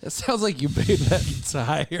 14th. It sounds like you made that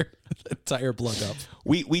entire plug up.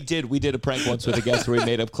 We did a prank once with a guest where we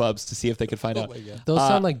made up clubs to see if they could find out. Those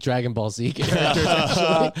sound like Dragon Ball Z characters,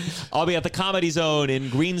 actually. I'll be at the Comedy Zone in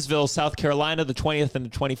Greensville, South Carolina, the 20th and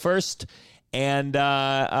the 21st. And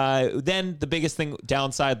then the biggest thing,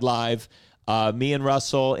 Downside Live. Me and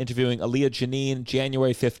Russell interviewing Aaliyah Janine,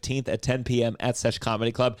 January 15th at 10 p.m. at Sesh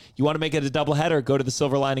Comedy Club. You want to make it a doubleheader, go to the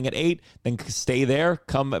Silver Lining at 8, then stay there,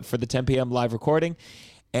 come for the 10 p.m. live recording.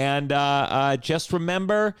 And just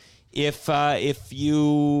remember, if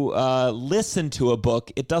you listen to a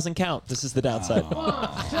book, it doesn't count. This is the downside.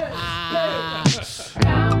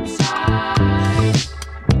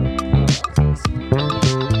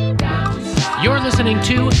 You're listening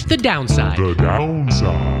to The Downside The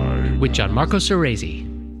Downside. with Gianmarco Cerezi.